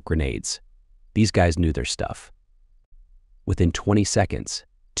by smoke grenades. These guys knew their stuff. Within 20 seconds,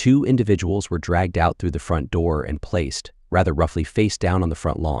 2 individuals were dragged out through the front door and placed, rather roughly face down on the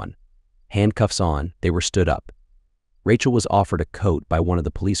front lawn. Handcuffs on, they were stood up. Rachel was offered a coat by one of the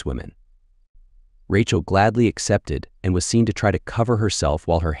policewomen. Rachel gladly accepted and was seen to try to cover herself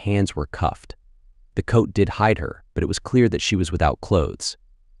while her hands were cuffed. The coat did hide her, but it was clear that she was without clothes.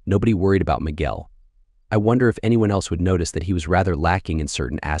 Nobody worried about Miguel. I wonder if anyone else would notice that he was rather lacking in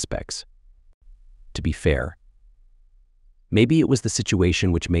certain aspects. To be fair, maybe it was the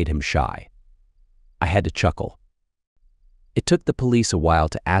situation which made him shy. I had to chuckle. It took the police a while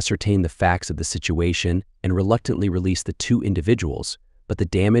to ascertain the facts of the situation and reluctantly release the 2 individuals, but the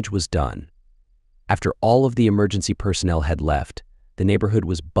damage was done. After all of the emergency personnel had left, the neighborhood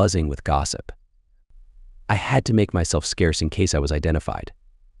was buzzing with gossip. I had to make myself scarce in case I was identified.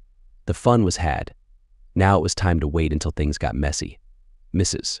 The fun was had. Now it was time to wait until things got messy.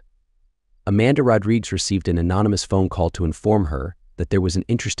 Mrs. Amanda Rodriguez received an anonymous phone call to inform her that there was an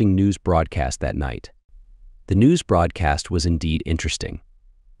interesting news broadcast that night. The news broadcast was indeed interesting.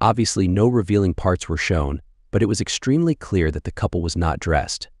 Obviously, no revealing parts were shown, but it was extremely clear that the couple was not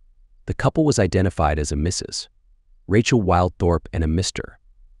dressed. The couple was identified as a Mrs. Rachel Wildthorpe and a Mr.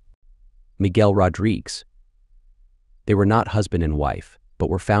 Miguel Rodriguez. They were not husband and wife, but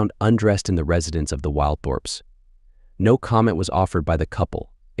were found undressed in the residence of the Wildthorpes. No comment was offered by the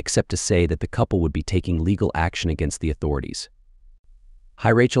couple, except to say that the couple would be taking legal action against the authorities. "Hi,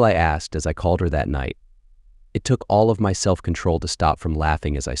 Rachel," I asked as I called her that night. It took all of my self-control to stop from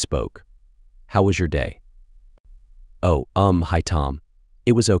laughing as I spoke. "How was your day?" "Oh, hi Tom.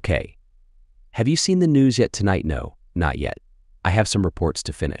 It was okay. Have you seen the news yet tonight?" "No, not yet. I have some reports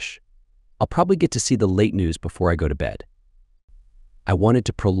to finish. I'll probably get to see the late news before I go to bed." I wanted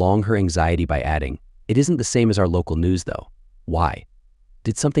to prolong her anxiety by adding, "It isn't the same as our local news though." "Why?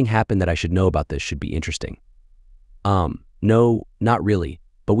 Did something happen that I should know about? This should be interesting." No, not really,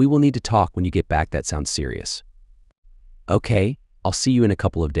 but we will need to talk when you get back. That sounds serious." "Okay, I'll see you in a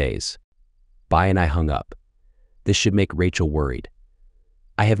couple of days." Bye, and I hung up. This should make Rachel worried.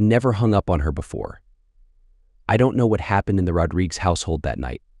 I have never hung up on her before. I don't know what happened in the Rodriguez household that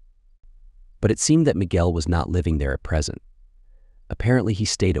night, but it seemed that Miguel was not living there at present. Apparently he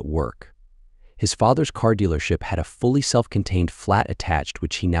stayed at work. His father's car dealership had a fully self-contained flat attached,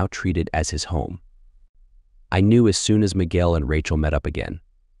 which he now treated as his home. I knew as soon as Miguel and Rachel met up again.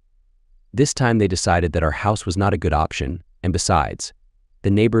 This time they decided that our house was not a good option, and besides, the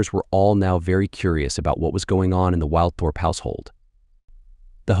neighbors were all now very curious about what was going on in the Wildthorpe household.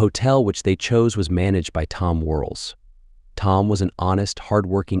 The hotel which they chose was managed by Tom Worrells. Tom was an honest,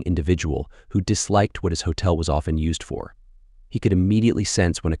 hard-working individual who disliked what his hotel was often used for. He could immediately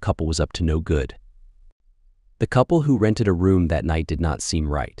sense when a couple was up to no good. The couple who rented a room that night did not seem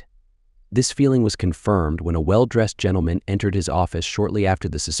right. This feeling was confirmed when a well-dressed gentleman entered his office shortly after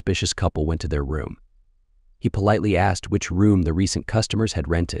the suspicious couple went to their room. He politely asked which room the recent customers had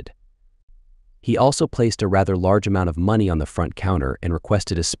rented. He also placed a rather large amount of money on the front counter and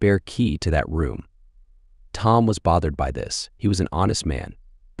requested a spare key to that room. Tom was bothered by this. He was an honest man.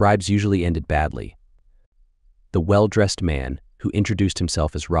 Bribes usually ended badly. The well-dressed man, who introduced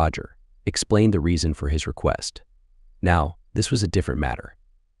himself as Roger, explained the reason for his request. Now, this was a different matter.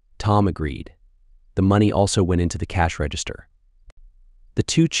 Tom agreed. The money also went into the cash register. The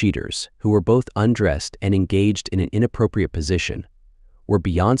 2 cheaters, who were both undressed and engaged in an inappropriate position, were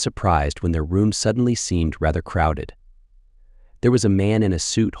beyond surprised when their room suddenly seemed rather crowded. There was a man in a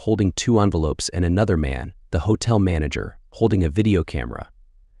suit holding 2 envelopes and another man, the hotel manager, holding a video camera.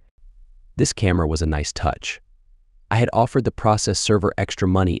 This camera was a nice touch. I had offered the process server extra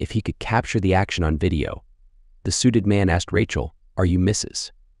money if he could capture the action on video. The suited man asked Rachel, "Are you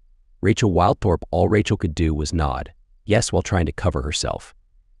Mrs. Rachel Wildthorpe?" All Rachel could do was nod, yes, while trying to cover herself.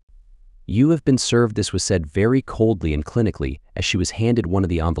 "You have been served," this was said very coldly and clinically as she was handed one of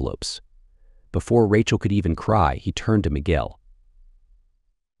the envelopes. Before Rachel could even cry, he turned to Miguel.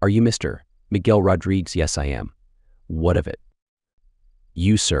 "Are you Mr. Miguel Rodriguez?" "Yes, I am." "What of it?"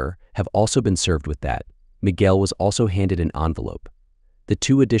 "You, sir, have also been served with that." Miguel was also handed an envelope. The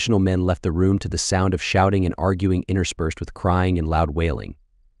 2 additional men left the room to the sound of shouting and arguing interspersed with crying and loud wailing.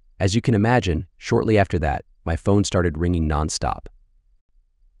 As you can imagine, shortly after that, my phone started ringing nonstop.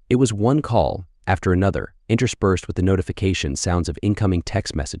 It was one call after another, interspersed with the notification sounds of incoming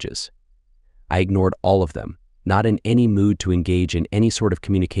text messages. I ignored all of them, not in any mood to engage in any sort of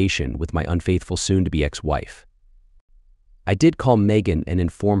communication with my unfaithful soon-to-be ex-wife. I did call Megan and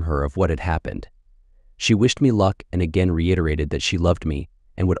inform her of what had happened. She wished me luck and again reiterated that she loved me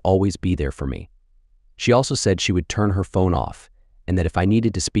and would always be there for me. She also said she would turn her phone off and that if I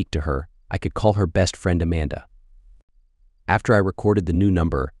needed to speak to her, I could call her best friend Amanda. After I recorded the new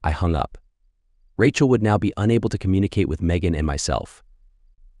number, I hung up. Rachel would now be unable to communicate with Megan and myself.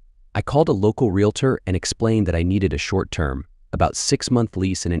 I called a local realtor and explained that I needed a short-term, about 6-month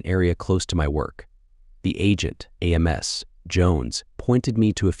lease in an area close to my work. The agent, AMS, Jones, pointed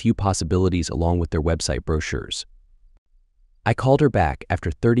me to a few possibilities along with their website brochures. I called her back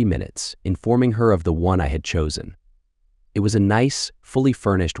after 30 minutes, informing her of the one I had chosen. It was a nice, fully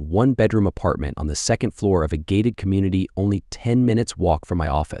furnished 1-bedroom apartment on the 2nd floor of a gated community only 10 minutes walk from my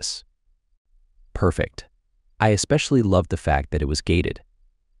office. Perfect. I especially loved the fact that it was gated.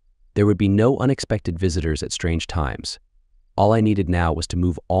 There would be no unexpected visitors at strange times. All I needed now was to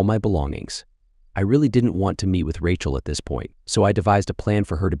move all my belongings. I really didn't want to meet with Rachel at this point, so I devised a plan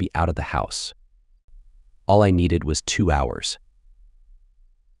for her to be out of the house. All I needed was 2 hours.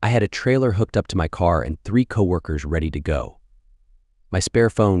 I had a trailer hooked up to my car and 3 coworkers ready to go. My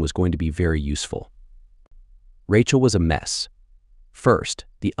spare phone was going to be very useful. Rachel was a mess. First,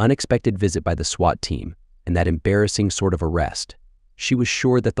 the unexpected visit by the SWAT team and that embarrassing sort of arrest. She was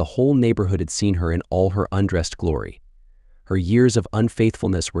sure that the whole neighborhood had seen her in all her undressed glory. Her years of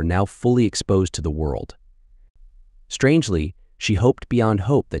unfaithfulness were now fully exposed to the world. Strangely, she hoped beyond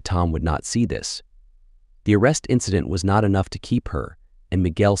hope that Tom would not see this. The arrest incident was not enough to keep her and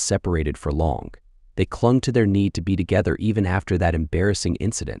Miguel separated for long. They clung to their need to be together even after that embarrassing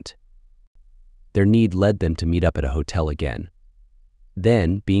incident. Their need led them to meet up at a hotel again.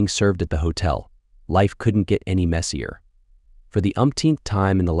 Then, being served at the hotel, life couldn't get any messier. For the umpteenth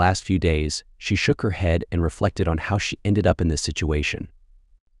time in the last few days, she shook her head and reflected on how she ended up in this situation.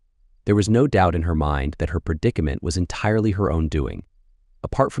 There was no doubt in her mind that her predicament was entirely her own doing.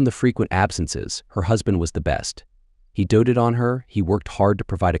 Apart from the frequent absences, her husband was the best. He doted on her, he worked hard to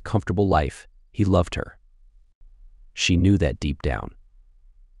provide a comfortable life, he loved her. She knew that deep down.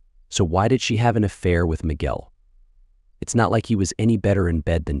 So why did she have an affair with Miguel? It's not like he was any better in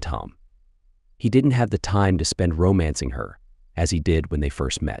bed than Tom. He didn't have the time to spend romancing her, as he did when they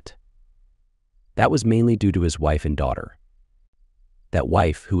first met. That was mainly due to his wife and daughter. That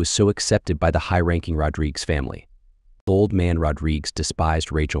wife who was so accepted by the high-ranking Rodriguez family. The old man Rodriguez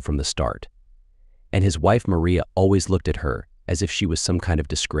despised Rachel from the start, and his wife Maria always looked at her as if she was some kind of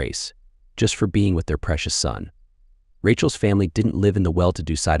disgrace, just for being with their precious son. Rachel's family didn't live in the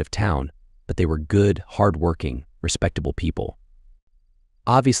well-to-do side of town, but they were good, hard-working, respectable people.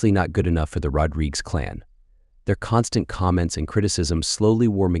 Obviously not good enough for the Rodriguez clan. Their constant comments and criticisms slowly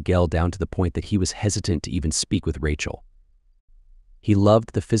wore Miguel down to the point that he was hesitant to even speak with Rachel. He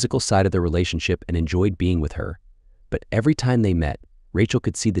loved the physical side of their relationship and enjoyed being with her, but every time they met, Rachel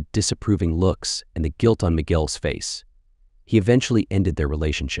could see the disapproving looks and the guilt on Miguel's face. He eventually ended their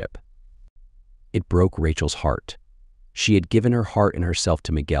relationship. It broke Rachel's heart. She had given her heart and herself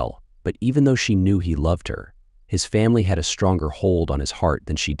to Miguel, but even though she knew he loved her, his family had a stronger hold on his heart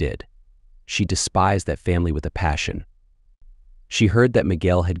than she did. She despised that family with a passion. She heard that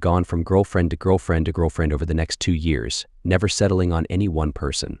Miguel had gone from girlfriend to girlfriend to girlfriend over the next 2 years, never settling on any one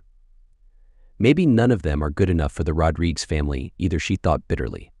person. Maybe none of them are good enough for the Rodriguez family, either, she thought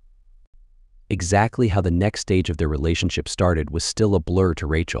bitterly. Exactly how the next stage of their relationship started was still a blur to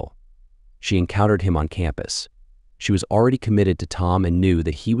Rachel. She encountered him on campus. She was already committed to Tom and knew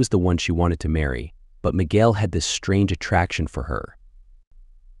that he was the one she wanted to marry, but Miguel had this strange attraction for her.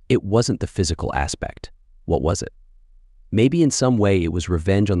 It wasn't the physical aspect. What was it? Maybe in some way it was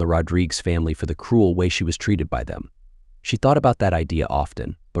revenge on the Rodriguez family for the cruel way she was treated by them. She thought about that idea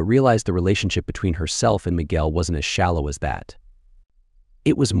often, but realized the relationship between herself and Miguel wasn't as shallow as that.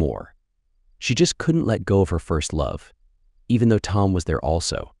 It was more. She just couldn't let go of her first love, even though Tom was there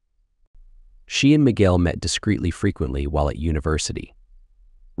also. She and Miguel met discreetly frequently while at university.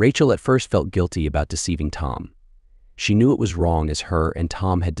 Rachel at first felt guilty about deceiving Tom. She knew it was wrong as her and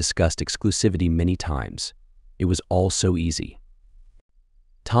Tom had discussed exclusivity many times. It was all so easy.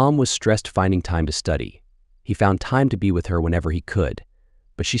 Tom was stressed finding time to study. He found time to be with her whenever he could,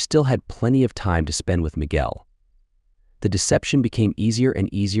 but she still had plenty of time to spend with Miguel. The deception became easier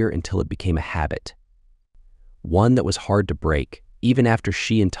and easier until it became a habit. One that was hard to break, even after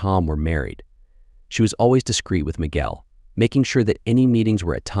she and Tom were married. She was always discreet with Miguel, making sure that any meetings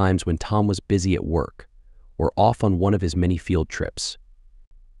were at times when Tom was busy at work or off on one of his many field trips.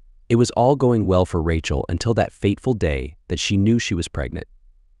 It was all going well for Rachel until that fateful day that she knew she was pregnant.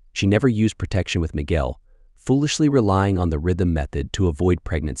 She never used protection with Miguel, foolishly relying on the rhythm method to avoid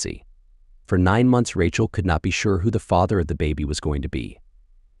pregnancy. For 9 months, Rachel could not be sure who the father of the baby was going to be.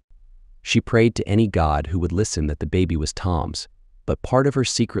 She prayed to any god who would listen that the baby was Tom's, but part of her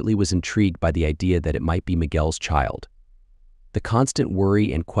secretly was intrigued by the idea that it might be Miguel's child. The constant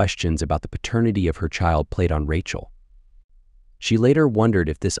worry and questions about the paternity of her child played on Rachel. She later wondered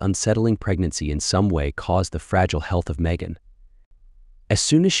if this unsettling pregnancy in some way caused the fragile health of Megan. As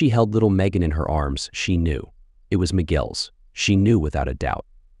soon as she held little Megan in her arms, she knew. It was Miguel's. She knew without a doubt.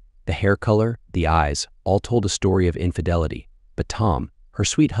 The hair color, the eyes, all told a story of infidelity, but Tom, her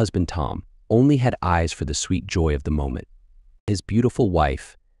sweet husband Tom, only had eyes for the sweet joy of the moment. His beautiful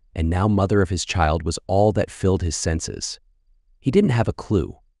wife, and now mother of his child, was all that filled his senses. He didn't have a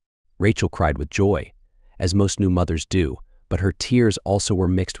clue. Rachel cried with joy, as most new mothers do, but her tears also were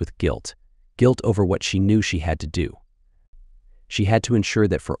mixed with guilt over what she knew she had to do. She had to ensure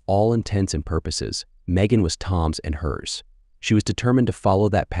that for all intents and purposes, Megan was Tom's and hers. She was determined to follow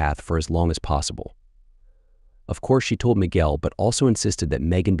that path for as long as possible. Of course, she told Miguel, but also insisted that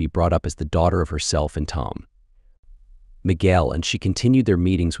Megan be brought up as the daughter of herself and Tom. Miguel and she continued their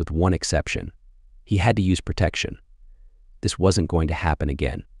meetings with one exception. He had to use protection. This wasn't going to happen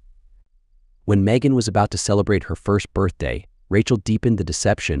again. When Megan was about to celebrate her first birthday, Rachel deepened the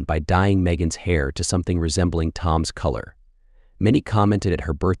deception by dyeing Megan's hair to something resembling Tom's color. Many commented at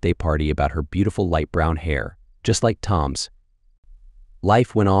her birthday party about her beautiful light brown hair, just like Tom's.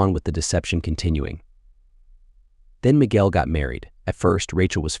 Life went on with the deception continuing. Then Miguel got married. At first,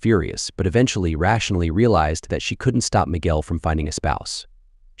 Rachel was furious, but eventually rationally realized that she couldn't stop Miguel from finding a spouse.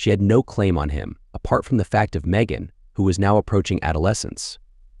 She had no claim on him, apart from the fact of Megan, who was now approaching adolescence.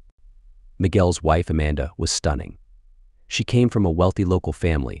 Miguel's wife, Amanda, was stunning. She came from a wealthy local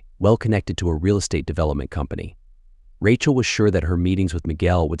family, well connected to a real estate development company. Rachel was sure that her meetings with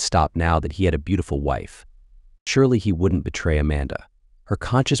Miguel would stop now that he had a beautiful wife. Surely he wouldn't betray Amanda. Her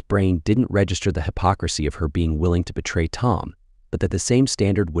conscious brain didn't register the hypocrisy of her being willing to betray Tom, but that the same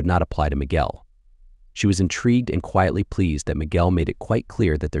standard would not apply to Miguel. She was intrigued and quietly pleased that Miguel made it quite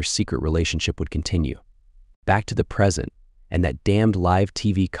clear that their secret relationship would continue. Back to the present, and that damned live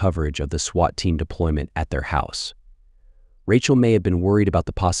TV coverage of the SWAT team deployment at their house. Rachel may have been worried about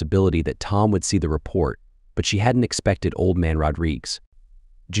the possibility that Tom would see the report, but she hadn't expected old man Rodriguez.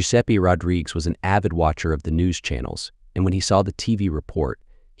 Giuseppe Rodriguez was an avid watcher of the news channels, and when he saw the TV report,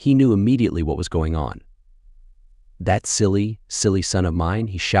 he knew immediately what was going on. "That silly son of mine,"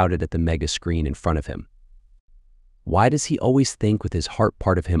 he shouted at the mega screen in front of him. Why does he always think with his heart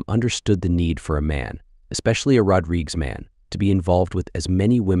part of him understood the need for a man, especially a Rodriguez man, to be involved with as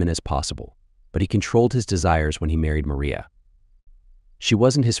many women as possible, but he controlled his desires when he married Maria. She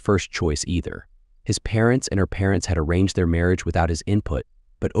wasn't his first choice either. His parents and her parents had arranged their marriage without his input,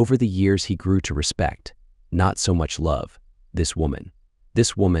 but over the years he grew to respect, not so much love, this woman.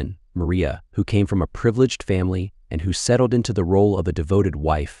 This woman, Maria, who came from a privileged family and who settled into the role of a devoted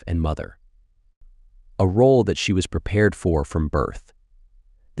wife and mother. A role that she was prepared for from birth.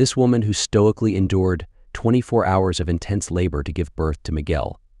 This woman who stoically endured 24 hours of intense labor to give birth to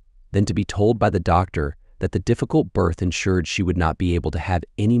Miguel, then to be told by the doctor that the difficult birth ensured she would not be able to have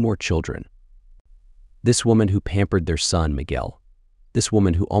any more children. This woman who pampered their son, Miguel. This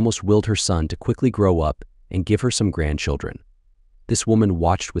woman who almost willed her son to quickly grow up and give her some grandchildren. This woman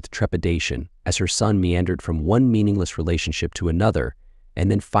watched with trepidation as her son meandered from one meaningless relationship to another and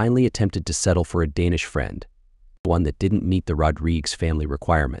then finally attempted to settle for a Danish friend, one that didn't meet the Rodriguez family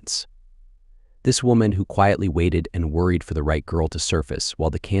requirements. This woman who quietly waited and worried for the right girl to surface while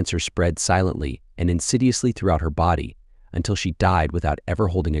the cancer spread silently and insidiously throughout her body until she died without ever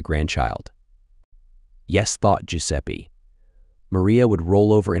holding a grandchild. Yes, thought Giuseppe, Maria would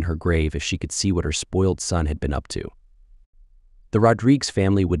roll over in her grave if she could see what her spoiled son had been up to. The Rodriguez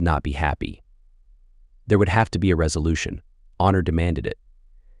family would not be happy. There would have to be a resolution. Honor demanded it.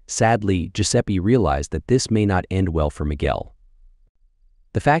 Sadly, Giuseppe realized that this may not end well for Miguel.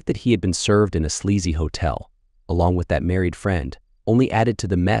 The fact that he had been served in a sleazy hotel, along with that married friend, only added to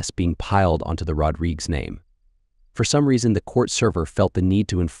the mess being piled onto the Rodriguez name. For some reason, the court server felt the need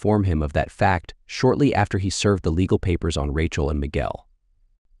to inform him of that fact shortly after he served the legal papers on Rachel and Miguel.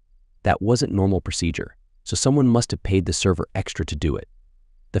 That wasn't normal procedure, so someone must have paid the server extra to do it.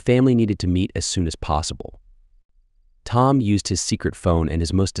 The family needed to meet as soon as possible. Tom used his secret phone and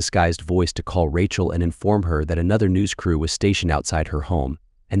his most disguised voice to call Rachel and inform her that another news crew was stationed outside her home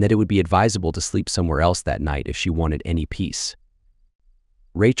and that it would be advisable to sleep somewhere else that night if she wanted any peace.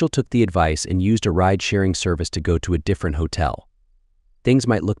 Rachel took the advice and used a ride-sharing service to go to a different hotel. Things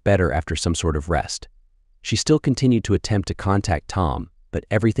might look better after some sort of rest. She still continued to attempt to contact Tom, but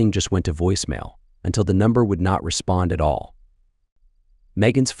everything just went to voicemail until the number would not respond at all.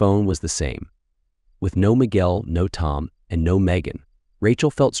 Megan's phone was the same. With no Miguel, no Tom, and no Megan,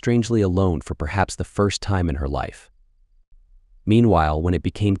 Rachel felt strangely alone for perhaps the first time in her life. Meanwhile, when it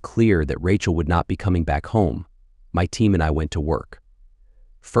became clear that Rachel would not be coming back home, my team and I went to work.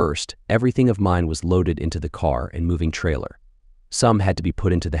 First, everything of mine was loaded into the car and moving trailer. Some had to be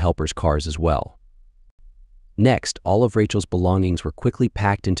put into the helpers' cars as well. Next, all of Rachel's belongings were quickly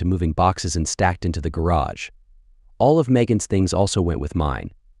packed into moving boxes and stacked into the garage. All of Megan's things also went with mine.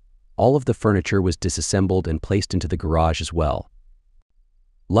 All of the furniture was disassembled and placed into the garage as well.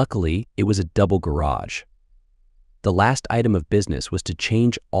 Luckily, it was a double garage. The last item of business was to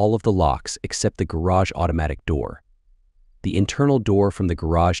change all of the locks except the garage automatic door. The internal door from the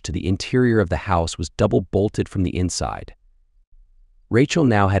garage to the interior of the house was double bolted from the inside. Rachel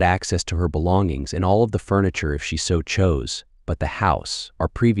now had access to her belongings and all of the furniture if she so chose, but the house, our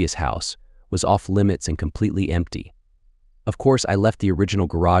previous house, was off limits and completely empty. Of course, I left the original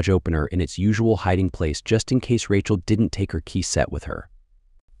garage opener in its usual hiding place just in case Rachel didn't take her key set with her.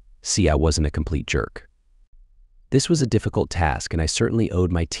 See, I wasn't a complete jerk. This was a difficult task, and I certainly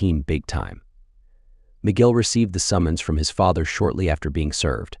owed my team big time. Miguel received the summons from his father shortly after being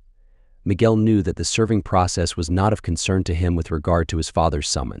served. Miguel knew that the serving process was not of concern to him with regard to his father's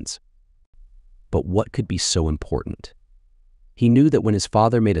summons. But what could be so important? He knew that when his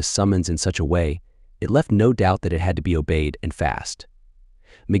father made a summons in such a way, it left no doubt that it had to be obeyed and fast.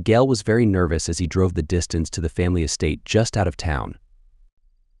 Miguel was very nervous as he drove the distance to the family estate just out of town.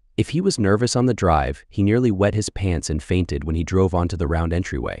 If he was nervous on the drive, he nearly wet his pants and fainted when he drove onto the round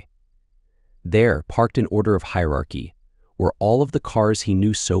entryway. There, parked in order of hierarchy, were all of the cars he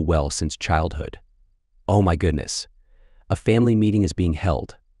knew so well since childhood. Oh my goodness, a family meeting is being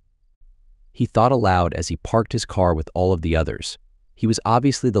held. He thought aloud as he parked his car with all of the others. He was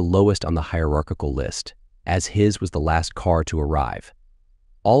obviously the lowest on the hierarchical list, as his was the last car to arrive.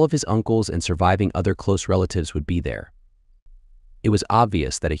 All of his uncles and surviving other close relatives would be there. It was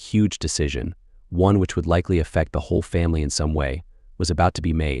obvious that a huge decision, one which would likely affect the whole family in some way, was about to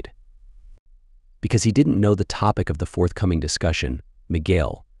be made. Because he didn't know the topic of the forthcoming discussion,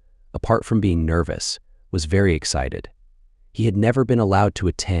 Miguel, apart from being nervous, was very excited. He had never been allowed to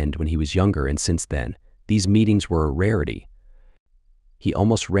attend when he was younger, and since then, these meetings were a rarity. He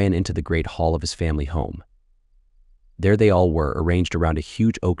almost ran into the great hall of his family home. There they all were, arranged around a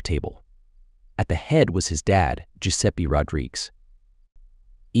huge oak table. At the head was his dad, Giuseppe Rodriguez.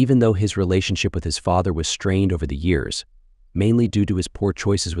 Even though his relationship with his father was strained over the years, mainly due to his poor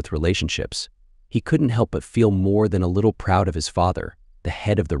choices with relationships, he couldn't help but feel more than a little proud of his father, the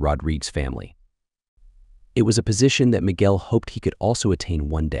head of the Rodriguez family. It was a position that Miguel hoped he could also attain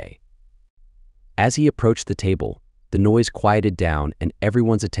one day. As he approached the table, the noise quieted down and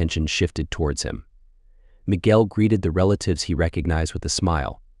everyone's attention shifted towards him. Miguel greeted the relatives he recognized with a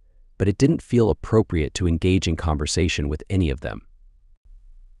smile, but it didn't feel appropriate to engage in conversation with any of them.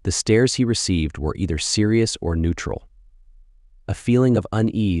 The stares he received were either serious or neutral. A feeling of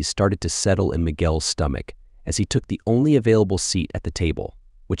unease started to settle in Miguel's stomach as he took the only available seat at the table,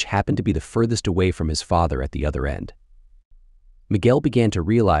 which happened to be the furthest away from his father at the other end. Miguel began to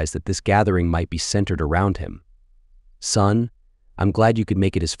realize that this gathering might be centered around him. "Son, I'm glad you could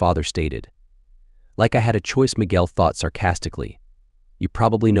make it," his father stated. "Like I had a choice," Miguel thought sarcastically. "You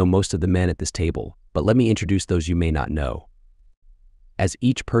probably know most of the men at this table, but let me introduce those you may not know." As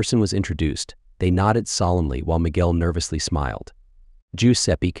each person was introduced, they nodded solemnly while Miguel nervously smiled.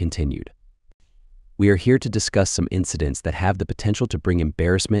 Giuseppe continued, "We are here to discuss some incidents that have the potential to bring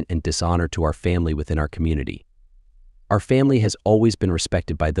embarrassment and dishonor to our family within our community. Our family has always been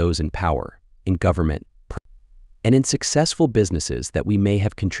respected by those in power, in government, and in successful businesses that we may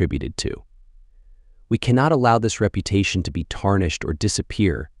have contributed to. We cannot allow this reputation to be tarnished or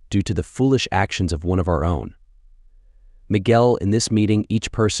disappear due to the foolish actions of one of our own. Miguel, in this meeting,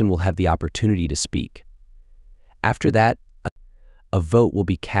 each person will have the opportunity to speak. After that, a vote will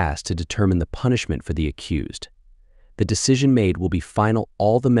be cast to determine the punishment for the accused. The decision made will be final.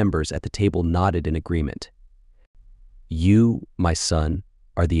 All the members at the table nodded in agreement. You, my son,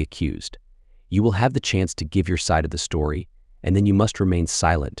 are the accused. You will have the chance to give your side of the story, and then you must remain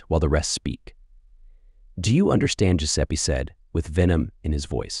silent while the rest speak. Do you understand? Giuseppe said, with venom in his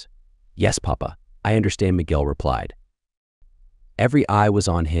voice. Yes, Papa, I understand, Miguel replied. Every eye was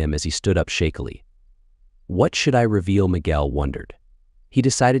on him as he stood up shakily. What should I reveal? Miguel wondered. He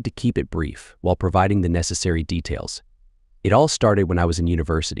decided to keep it brief while providing the necessary details. It all started when I was in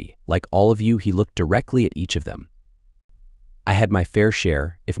university. Like all of you, he looked directly at each of them. I had my fair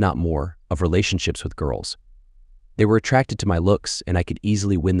share, if not more, of relationships with girls. They were attracted to my looks, and I could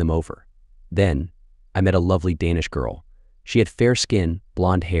easily win them over. Then, I met a lovely Danish girl. She had fair skin,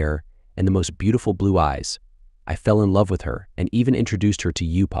 blonde hair, and the most beautiful blue eyes. I fell in love with her and even introduced her to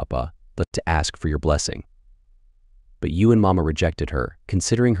you, Papa, to ask for your blessing. But you and Mama rejected her,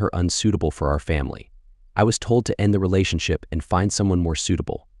 considering her unsuitable for our family. I was told to end the relationship and find someone more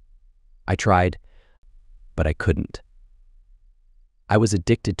suitable. I tried, but I couldn't. I was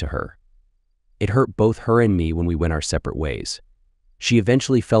addicted to her. It hurt both her and me when we went our separate ways. She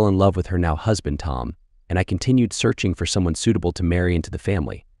eventually fell in love with her now husband, Tom, and I continued searching for someone suitable to marry into the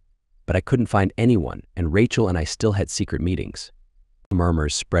family. But I couldn't find anyone, and Rachel and I still had secret meetings.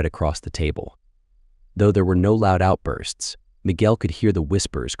 Murmurs spread across the table. Though there were no loud outbursts, Miguel could hear the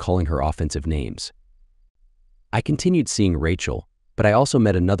whispers calling her offensive names. I continued seeing Rachel, but I also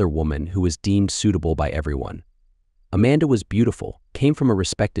met another woman who was deemed suitable by everyone. Amanda was beautiful, came from a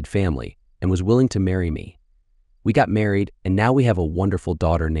respected family, and was willing to marry me. We got married, and now we have a wonderful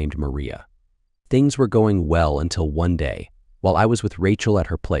daughter named Maria. Things were going well until one day, while I was with Rachel at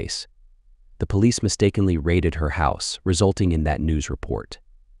her place. The police mistakenly raided her house, resulting in that news report.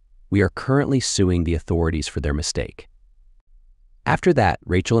 We are currently suing the authorities for their mistake. After that,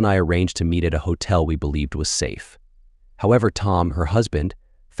 Rachel and I arranged to meet at a hotel we believed was safe. However, Tom, her husband,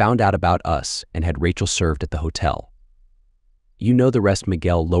 found out about us and had Rachel served at the hotel. You know the rest.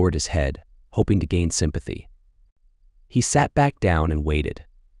 Miguel lowered his head, hoping to gain sympathy. He sat back down and waited.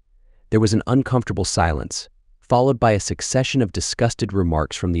 There was an uncomfortable silence, followed by a succession of disgusted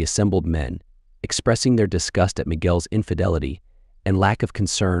remarks from the assembled men, expressing their disgust at Miguel's infidelity and lack of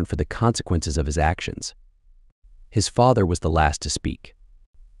concern for the consequences of his actions. His father was the last to speak.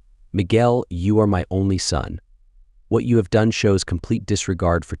 Miguel, you are my only son. What you have done shows complete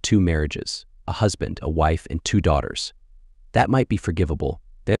disregard for 2 marriages, a husband, a wife, and 2 daughters. That might be forgivable,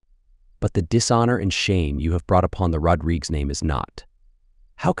 but the dishonor and shame you have brought upon the Rodriguez name is not.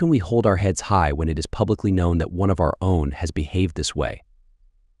 How can we hold our heads high when it is publicly known that one of our own has behaved this way?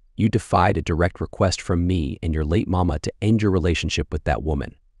 You defied a direct request from me and your late mama to end your relationship with that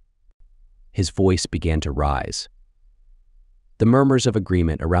woman. His voice began to rise. The murmurs of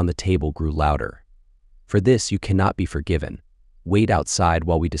agreement around the table grew louder. For this you cannot be forgiven. Wait outside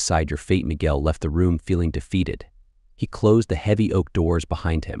while we decide your fate. Miguel left the room feeling defeated. He closed the heavy oak doors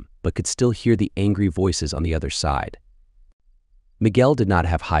behind him, but could still hear the angry voices on the other side. Miguel did not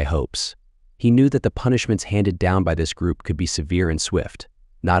have high hopes. He knew that the punishments handed down by this group could be severe and swift,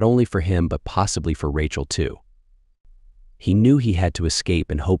 not only for him but possibly for Rachel too. He knew he had to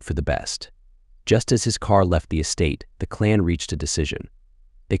escape and hope for the best. Just as his car left the estate, the clan reached a decision.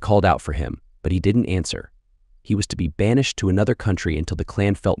 They called out for him, but he didn't answer. He was to be banished to another country until the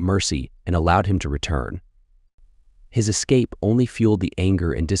clan felt mercy and allowed him to return. His escape only fueled the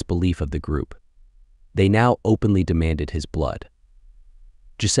anger and disbelief of the group. They now openly demanded his blood.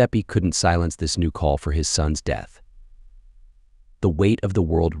 Giuseppe couldn't silence this new call for his son's death. The weight of the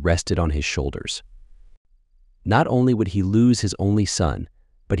world rested on his shoulders. Not only would he lose his only son,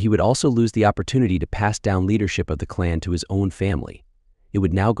 but he would also lose the opportunity to pass down leadership of the clan to his own family. It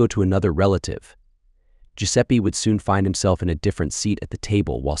would now go to another relative. Giuseppe would soon find himself in a different seat at the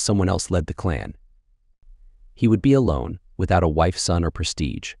table while someone else led the clan. He would be alone, without a wife, son, or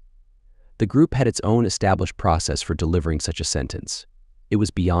prestige. The group had its own established process for delivering such a sentence. It was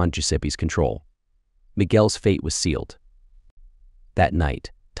beyond Giuseppe's control. Miguel's fate was sealed. That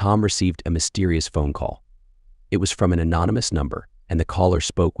night, Tom received a mysterious phone call. It was from an anonymous number, and the caller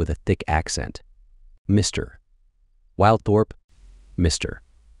spoke with a thick accent. Mr. Wildthorpe? Mr.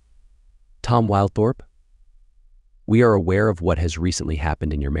 Tom Wildthorpe? We are aware of what has recently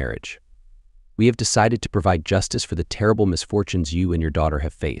happened in your marriage. We have decided to provide justice for the terrible misfortunes you and your daughter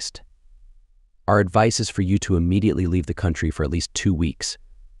have faced. Our advice is for you to immediately leave the country for at least 2 weeks.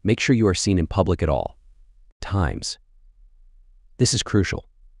 Make sure you are seen in public at all times. This is crucial.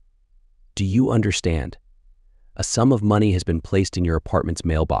 Do you understand? A sum of money has been placed in your apartment's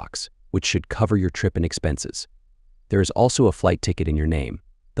mailbox, which should cover your trip and expenses. There is also a flight ticket in your name.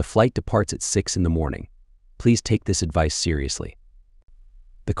 The flight departs at 6 in the morning. Please take this advice seriously.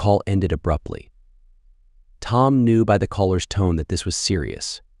 The call ended abruptly. Tom knew by the caller's tone that this was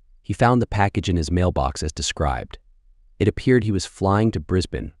serious. He found the package in his mailbox as described. It appeared he was flying to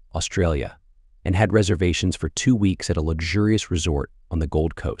Brisbane, Australia, and had reservations for 2 weeks at a luxurious resort on the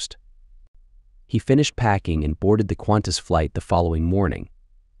Gold Coast. He finished packing and boarded the Qantas flight the following morning.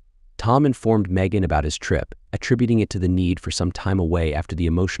 Tom informed Megan about his trip, attributing it to the need for some time away after the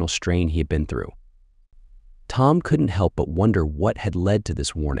emotional strain he had been through. Tom couldn't help but wonder what had led to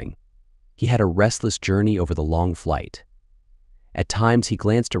this warning. He had a restless journey over the long flight. At times, he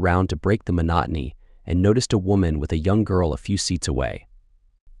glanced around to break the monotony and noticed a woman with a young girl a few seats away.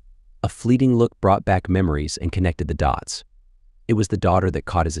 A fleeting look brought back memories and connected the dots. It was the daughter that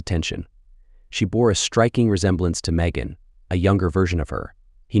caught his attention. She bore a striking resemblance to Megan, a younger version of her.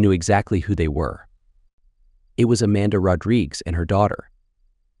 He knew exactly who they were. It was Amanda Rodriguez and her daughter.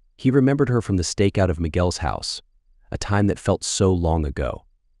 He remembered her from the stakeout of Miguel's house, a time that felt so long ago.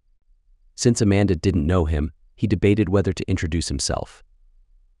 Since Amanda didn't know him, he debated whether to introduce himself.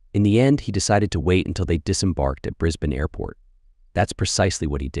 In the end, he decided to wait until they disembarked at Brisbane Airport. That's precisely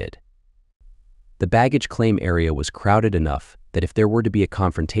what he did. The baggage claim area was crowded enough that if there were to be a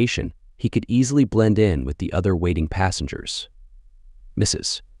confrontation, he could easily blend in with the other waiting passengers.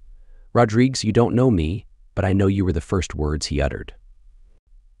 "Mrs. Rodriguez, you don't know me, but I know you," were the first words he uttered.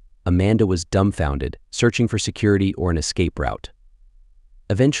 Amanda was dumbfounded, searching for security or an escape route.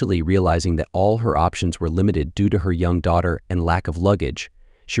 Eventually, realizing that all her options were limited due to her young daughter and lack of luggage,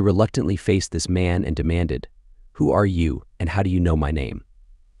 she reluctantly faced this man and demanded, "Who are you, and how do you know my name?"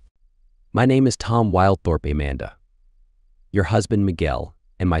 "My name is Tom Wildthorpe, Amanda. Your husband, Miguel,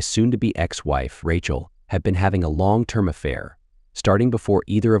 and my soon-to-be ex-wife, Rachel, have been having a long-term affair. Starting before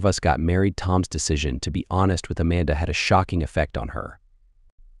either of us got married, Tom's decision to be honest with Amanda had a shocking effect on her.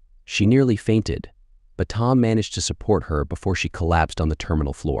 She nearly fainted, but Tom managed to support her before she collapsed on the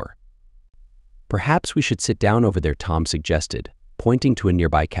terminal floor. "Perhaps we should sit down over there," Tom suggested, pointing to a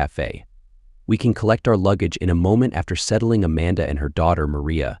nearby cafe. "We can collect our luggage in a moment." After settling Amanda and her daughter,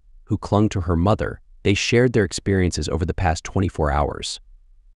 Maria, who clung to her mother, they shared their experiences over the past 24 hours.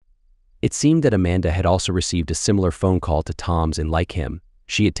 It seemed that Amanda had also received a similar phone call to Tom's, and like him,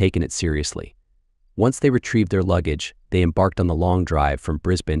 she had taken it seriously. Once they retrieved their luggage, they embarked on the long drive from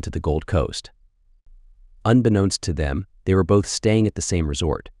Brisbane to the Gold Coast. Unbeknownst to them, they were both staying at the same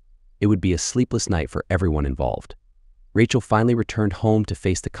resort. It would be a sleepless night for everyone involved. Rachel finally returned home to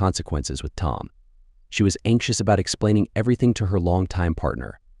face the consequences with Tom. She was anxious about explaining everything to her longtime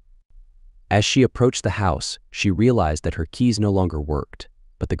partner. As she approached the house, she realized that her keys no longer worked,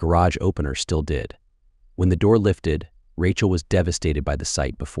 but the garage opener still did. When the door lifted, Rachel was devastated by the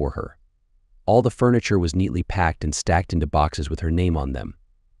sight before her. All the furniture was neatly packed and stacked into boxes with her name on them.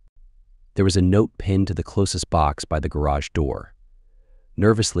 There was a note pinned to the closest box by the garage door.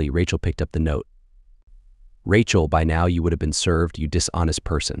 Nervously, Rachel picked up the note. "Rachel, by now you would have been served, you dishonest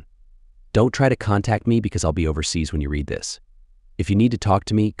person. Don't try to contact me because I'll be overseas when you read this. If you need to talk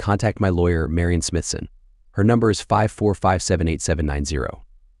to me, contact my lawyer, Marion Smithson. Her number is 545-78790.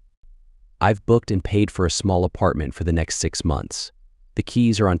 I've booked and paid for a small apartment for the next 6 months. The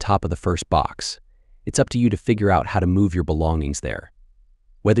keys are on top of the first box. It's up to you to figure out how to move your belongings there.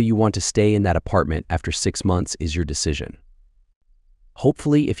 Whether you want to stay in that apartment after 6 months is your decision.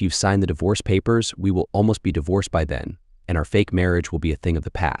 Hopefully, if you've signed the divorce papers, we will almost be divorced by then, and our fake marriage will be a thing of the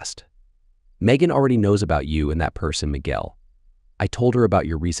past. Megan already knows about you and that person, Miguel. I told her about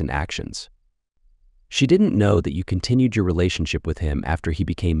your recent actions. She didn't know that you continued your relationship with him after he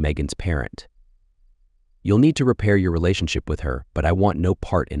became Megan's parent. You'll need to repair your relationship with her, but I want no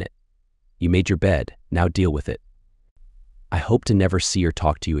part in it. You made your bed, now deal with it. I hope to never see or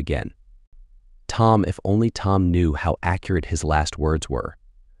talk to you again." Tom, if only Tom knew how accurate his last words were.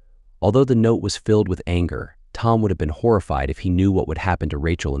 Although the note was filled with anger, Tom would have been horrified if he knew what would happen to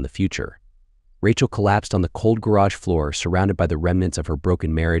Rachel in the future. Rachel collapsed on the cold garage floor, surrounded by the remnants of her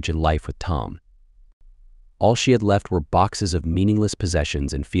broken marriage and life with Tom. All she had left were boxes of meaningless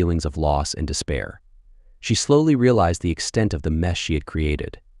possessions and feelings of loss and despair. She slowly realized the extent of the mess she had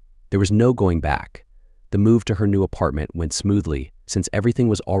created. There was no going back. The move to her new apartment went smoothly since everything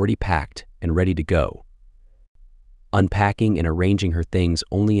was already packed and ready to go. Unpacking and arranging her things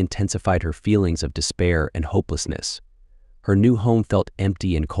only intensified her feelings of despair and hopelessness. Her new home felt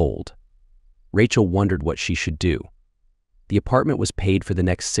empty and cold. Rachel wondered what she should do. The apartment was paid for the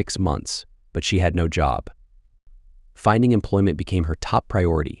next 6 months, but she had no job. Finding employment became her top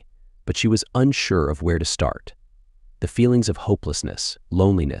priority, but she was unsure of where to start. The feelings of hopelessness,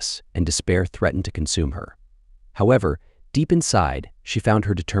 loneliness, and despair threatened to consume her. However, deep inside, she found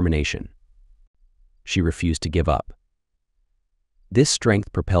her determination. She refused to give up. This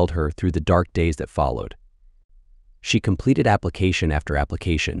strength propelled her through the dark days that followed. She completed application after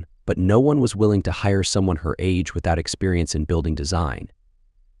application, but no one was willing to hire someone her age without experience in building design.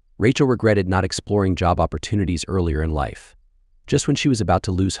 Rachel regretted not exploring job opportunities earlier in life. Just when she was about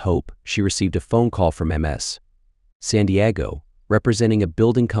to lose hope, she received a phone call from MS. San Diego, representing a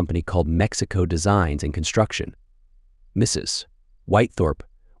building company called Mexico Designs and Construction. "Mrs. Whitethorpe,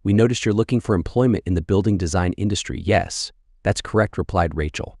 we noticed you're looking for employment in the building design industry." "Yes, that's correct," replied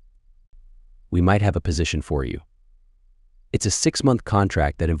Rachel. "We might have a position for you. It's a 6-month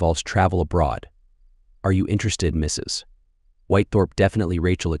contract that involves travel abroad. Are you interested, Mrs. Whitethorpe?" "Definitely,"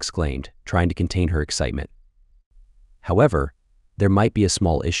 Rachel exclaimed, trying to contain her excitement. "However, there might be a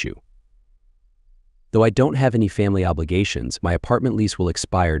small issue. Though I don't have any family obligations, my apartment lease will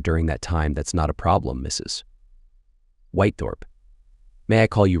expire during that time." "That's not a problem, Mrs. Whitethorpe. May I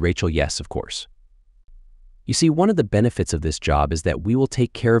call you Rachel?" "Yes, of course. You see, one of the benefits of this job is that we will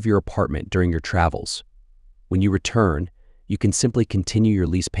take care of your apartment during your travels. When you return, you can simply continue your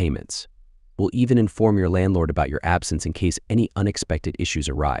lease payments. We'll even inform your landlord about your absence in case any unexpected issues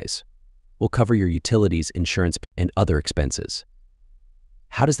arise. We'll cover your utilities, insurance, and other expenses."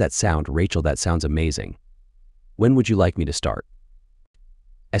 "How does that sound, Rachel?" "That sounds amazing. When would you like me to start?"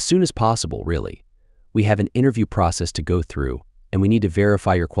 "As soon as possible, really. We have an interview process to go through, and we need to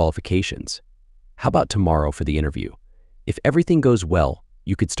verify your qualifications. How about tomorrow for the interview? If everything goes well,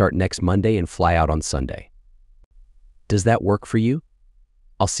 you could start next Monday and fly out on Sunday. Does that work for you?"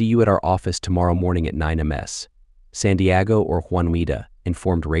 "I'll see you at our office tomorrow morning at 9 a.m. San Diego or Juanita,"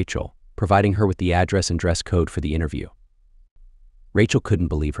 informed Rachel, providing her with the address and dress code for the interview. Rachel couldn't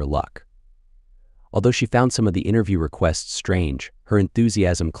believe her luck. Although she found some of the interview requests strange, her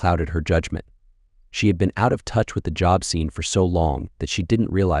enthusiasm clouded her judgment. She had been out of touch with the job scene for so long that she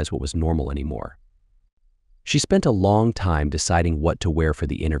didn't realize what was normal anymore. She spent a long time deciding what to wear for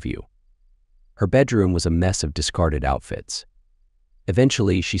the interview. Her bedroom was a mess of discarded outfits.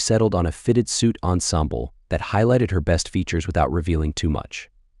 Eventually, she settled on a fitted suit ensemble that highlighted her best features without revealing too much.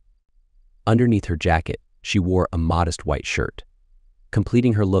 Underneath her jacket, she wore a modest white shirt.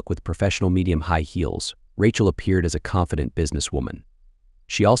 Completing her look with professional medium-high heels, Rachel appeared as a confident businesswoman.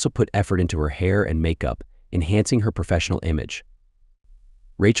 She also put effort into her hair and makeup, enhancing her professional image.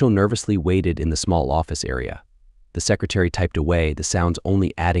 Rachel nervously waited in the small office area. The secretary typed away, the sounds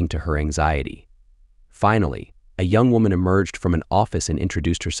only adding to her anxiety. Finally, a young woman emerged from an office and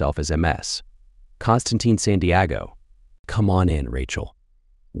introduced herself as MS. "Constantine San Diego." "Come on in, Rachel.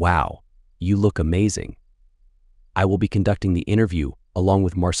 Wow, you look amazing. I will be conducting the interview along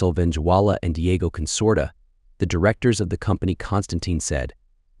with Marcel Venjuala and Diego Consorta, the directors of the company," Constantine said,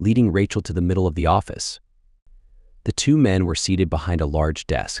 leading Rachel to the middle of the office. The two men were seated behind a large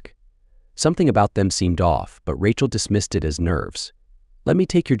desk. Something about them seemed off, but Rachel dismissed it as nerves. "Let me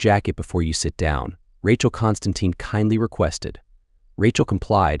take your jacket before you sit down," Rachel Constantine kindly requested. Rachel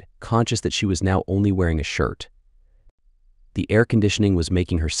complied, conscious that she was now only wearing a shirt. The air conditioning was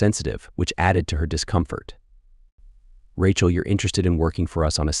making her sensitive, which added to her discomfort. "Rachel, you're interested in working for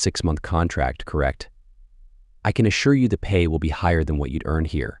us on a 6-month contract, correct? I can assure you the pay will be higher than what you'd earn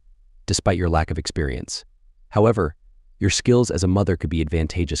here, despite your lack of experience. However, your skills as a mother could be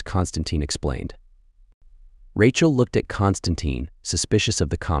advantageous," Constantine explained. Rachel looked at Constantine, suspicious of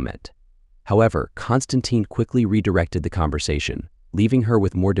the comment. However, Constantine quickly redirected the conversation, leaving her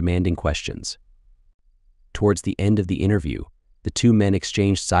with more demanding questions. Towards the end of the interview, the two men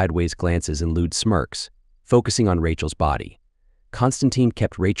exchanged sideways glances and lewd smirks, focusing on Rachel's body. Constantine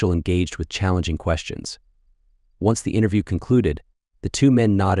kept Rachel engaged with challenging questions. Once the interview concluded, the two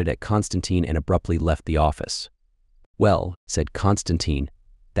men nodded at Constantine and abruptly left the office. "Well," said Constantine,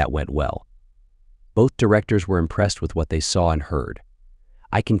 "that went well." Both directors were impressed with what they saw and heard.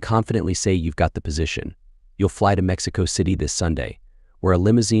 "I can confidently say you've got the position. You'll fly to Mexico City this Sunday, where a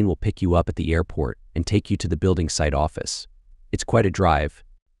limousine will pick you up at the airport and take you to the building site office. It's quite a drive,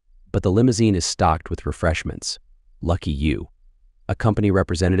 but the limousine is stocked with refreshments. Lucky you. A company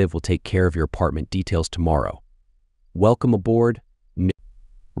representative will take care of your apartment details tomorrow. Welcome aboard,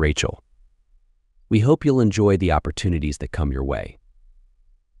 Rachel. We hope you'll enjoy the opportunities that come your way.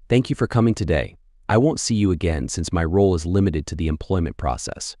 Thank you for coming today. I won't see you again since my role is limited to the employment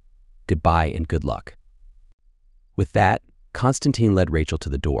process. Goodbye and good luck." With that, Constantine led Rachel to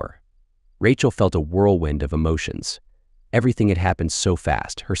the door. Rachel felt a whirlwind of emotions. Everything had happened so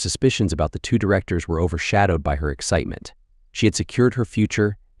fast. Her suspicions about the two directors were overshadowed by her excitement. She had secured her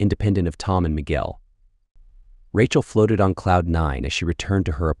future, independent of Tom and Miguel. Rachel floated on cloud 9 as she returned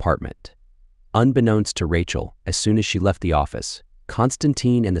to her apartment. Unbeknownst to Rachel, as soon as she left the office,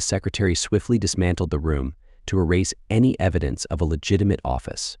 Constantine and the secretary swiftly dismantled the room to erase any evidence of a legitimate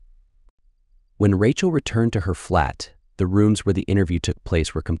office. When Rachel returned to her flat, the rooms where the interview took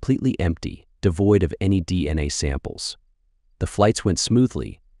place were completely empty, devoid of any DNA samples. The flights went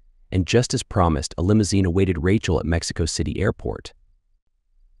smoothly, and just as promised, a limousine awaited Rachel at Mexico City Airport.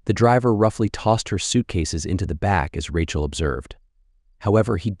 The driver roughly tossed her suitcases into the back as Rachel observed.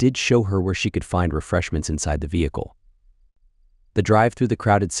 However, he did show her where she could find refreshments inside the vehicle. The drive through the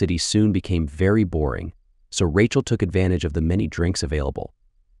crowded city soon became very boring, so Rachel took advantage of the many drinks available.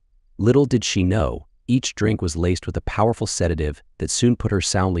 Little did she know, each drink was laced with a powerful sedative that soon put her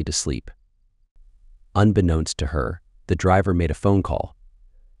soundly to sleep. Unbeknownst to her, the driver made a phone call.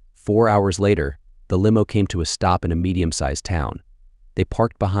 4 hours later, the limo came to a stop in a medium-sized town. They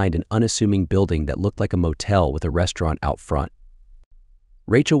parked behind an unassuming building that looked like a motel with a restaurant out front.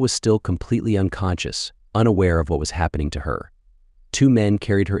 Rachel was still completely unconscious, unaware of what was happening to her. Two men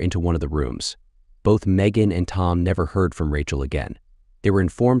carried her into one of the rooms. Both Megan and Tom never heard from Rachel again. They were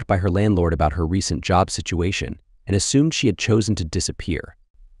informed by her landlord about her recent job situation and assumed she had chosen to disappear.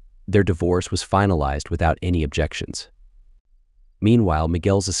 Their divorce was finalized without any objections. Meanwhile,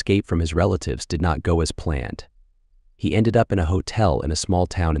 Miguel's escape from his relatives did not go as planned. He ended up in a hotel in a small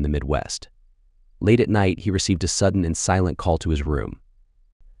town in the Midwest. Late at night, he received a sudden and silent call to his room.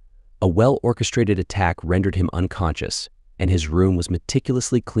 A well-orchestrated attack rendered him unconscious, and his room was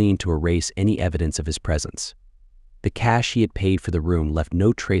meticulously cleaned to erase any evidence of his presence. The cash he had paid for the room left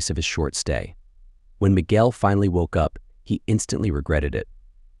no trace of his short stay. When Miguel finally woke up, he instantly regretted it.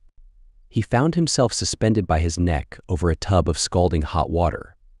 He found himself suspended by his neck over a tub of scalding hot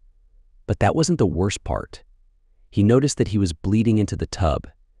water. But that wasn't the worst part. He noticed that he was bleeding into the tub,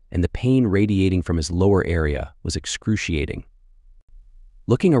 and the pain radiating from his lower area was excruciating.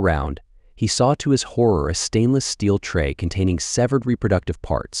 Looking around, he saw to his horror a stainless steel tray containing severed reproductive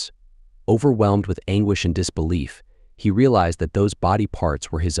parts. Overwhelmed with anguish and disbelief, he realized that those body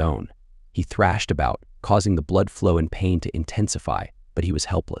parts were his own. He thrashed about, causing the blood flow and pain to intensify, but he was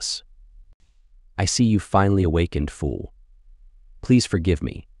helpless. "I see you finally awakened, fool. Please forgive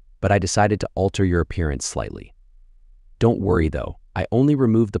me, but I decided to alter your appearance slightly. Don't worry though, I only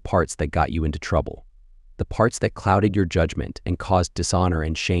removed the parts that got you into trouble. The parts that clouded your judgment and caused dishonor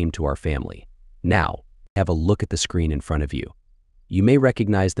and shame to our family. Now, have a look at the screen in front of you. You may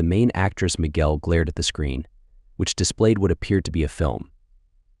recognize the main actress." Miguel glared at the screen, which displayed what appeared to be a film.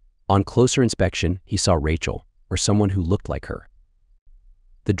 On closer inspection, he saw Rachel, or someone who looked like her.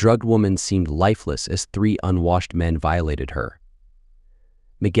 The drugged woman seemed lifeless as 3 unwashed men violated her.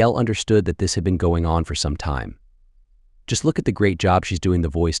 Miguel understood that this had been going on for some time. "Just look at the great job she's doing," the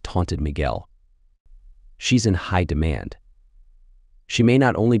voice taunted Miguel. "She's in high demand. She may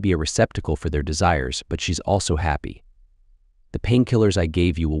not only be a receptacle for their desires, but she's also happy. The painkillers I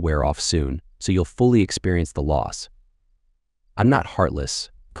gave you will wear off soon, so you'll fully experience the loss. I'm not heartless,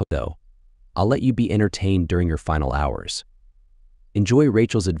 though. I'll let you be entertained during your final hours. Enjoy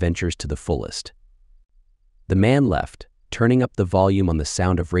Rachel's adventures to the fullest." The man left, turning up the volume on the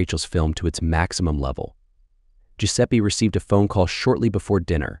sound of Rachel's film to its maximum level. Giuseppe received a phone call shortly before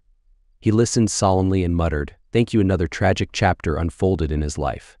dinner. He listened solemnly and muttered, "Thank you, another tragic chapter unfolded in his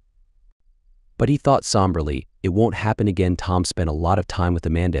life." But he thought somberly, it won't happen again. Tom spent a lot of time with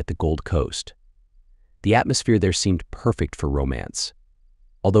Amanda at the Gold Coast. The atmosphere there seemed perfect for romance.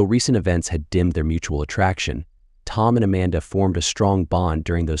 Although recent events had dimmed their mutual attraction, Tom and Amanda formed a strong bond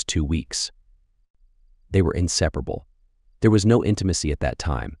during those 2 weeks. They were inseparable. There was no intimacy at that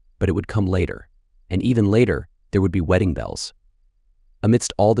time, but it would come later. And even later, there would be wedding bells.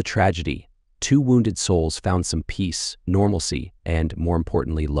 Amidst all the tragedy, 2 wounded souls found some peace, normalcy, and, more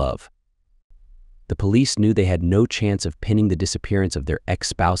importantly, love. The police knew they had no chance of pinning the disappearance of their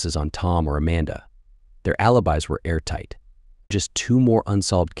ex-spouses on Tom or Amanda. Their alibis were airtight. Just 2 more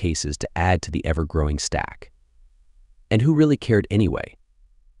unsolved cases to add to the ever-growing stack. And who really cared anyway?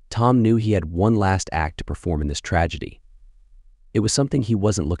 Tom knew he had one last act to perform in this tragedy. It was something he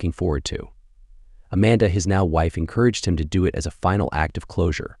wasn't looking forward to. Amanda, his now wife, encouraged him to do it as a final act of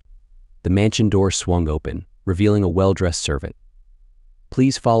closure. The mansion door swung open, revealing a well-dressed servant.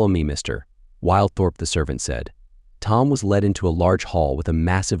 "Please follow me, Mr. Wildthorpe," the servant said. Tom was led into a large hall with a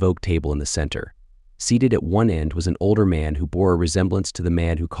massive oak table in the center. Seated at one end was an older man who bore a resemblance to the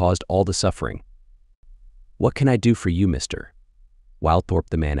man who caused all the suffering. "What can I do for you, Mr. Wildthorpe?"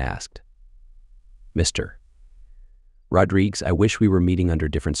 the man asked. Mr. Rodriguez, I wish we were meeting under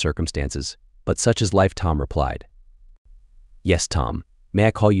different circumstances, but such is life, Tom replied. Yes, Tom. May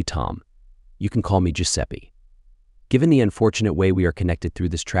I call you Tom? You can call me Giuseppe. Given the unfortunate way we are connected through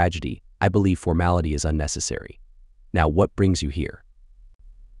this tragedy, I believe formality is unnecessary. Now, what brings you here?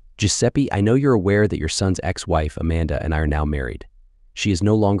 Giuseppe, I know you're aware that your son's ex-wife, Amanda, and I are now married. She is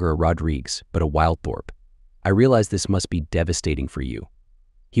no longer a Rodriguez, but a Wildthorpe. I realize this must be devastating for you.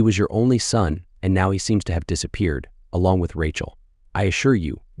 He was your only son, and now he seems to have disappeared, along with Rachel. I assure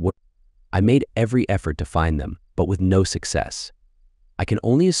you, I made every effort to find them, but with no success. I can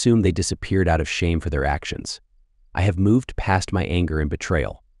only assume they disappeared out of shame for their actions. I have moved past my anger and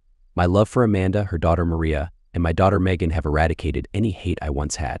betrayal. My love for Amanda, her daughter Maria, and my daughter Megan have eradicated any hate I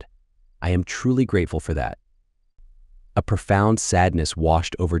once had. I am truly grateful for that. A profound sadness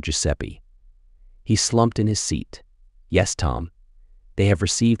washed over Giuseppe. He slumped in his seat. Yes, Tom. They have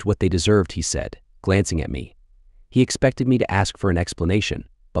received what they deserved, he said, glancing at me. He expected me to ask for an explanation,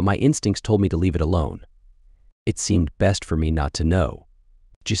 but my instincts told me to leave it alone. It seemed best for me not to know.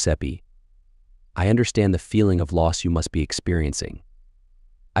 Giuseppe, I understand the feeling of loss you must be experiencing.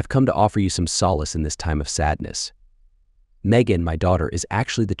 I've come to offer you some solace in this time of sadness. Megan, my daughter, is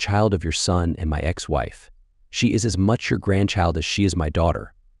actually the child of your son and my ex-wife. She is as much your grandchild as she is my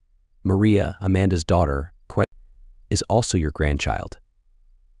daughter. Maria, Amanda's daughter, is also your grandchild.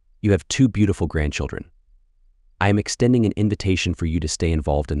 You have 2 beautiful grandchildren. I am extending an invitation for you to stay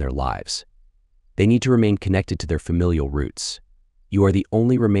involved in their lives. They need to remain connected to their familial roots. You are the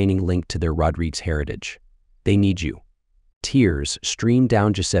only remaining link to their Rodriguez heritage. They need you. Tears streamed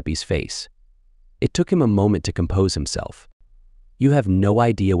down Giuseppe's face. It took him a moment to compose himself. You have no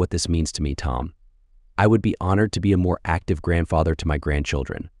idea what this means to me, Tom. I would be honored to be a more active grandfather to my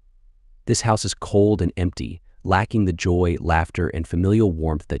grandchildren. This house is cold and empty, lacking the joy, laughter, and familial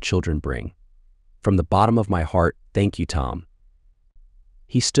warmth that children bring. From the bottom of my heart, thank you, Tom.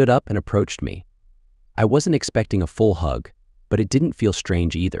 He stood up and approached me. I wasn't expecting a full hug, but it didn't feel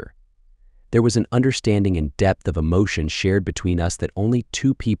strange either. There was an understanding and depth of emotion shared between us that only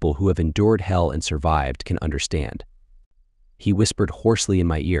 2 people who have endured hell and survived can understand. He whispered hoarsely in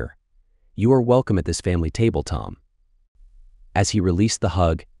my ear, "You are welcome at this family table, Tom." As he released the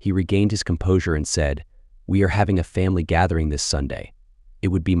hug, he regained his composure and said, "We are having a family gathering this Sunday. It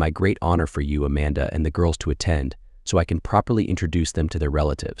would be my great honor for you, Amanda, and the girls to attend, so I can properly introduce them to their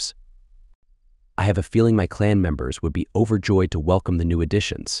relatives. I have a feeling my clan members would be overjoyed to welcome the new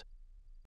additions."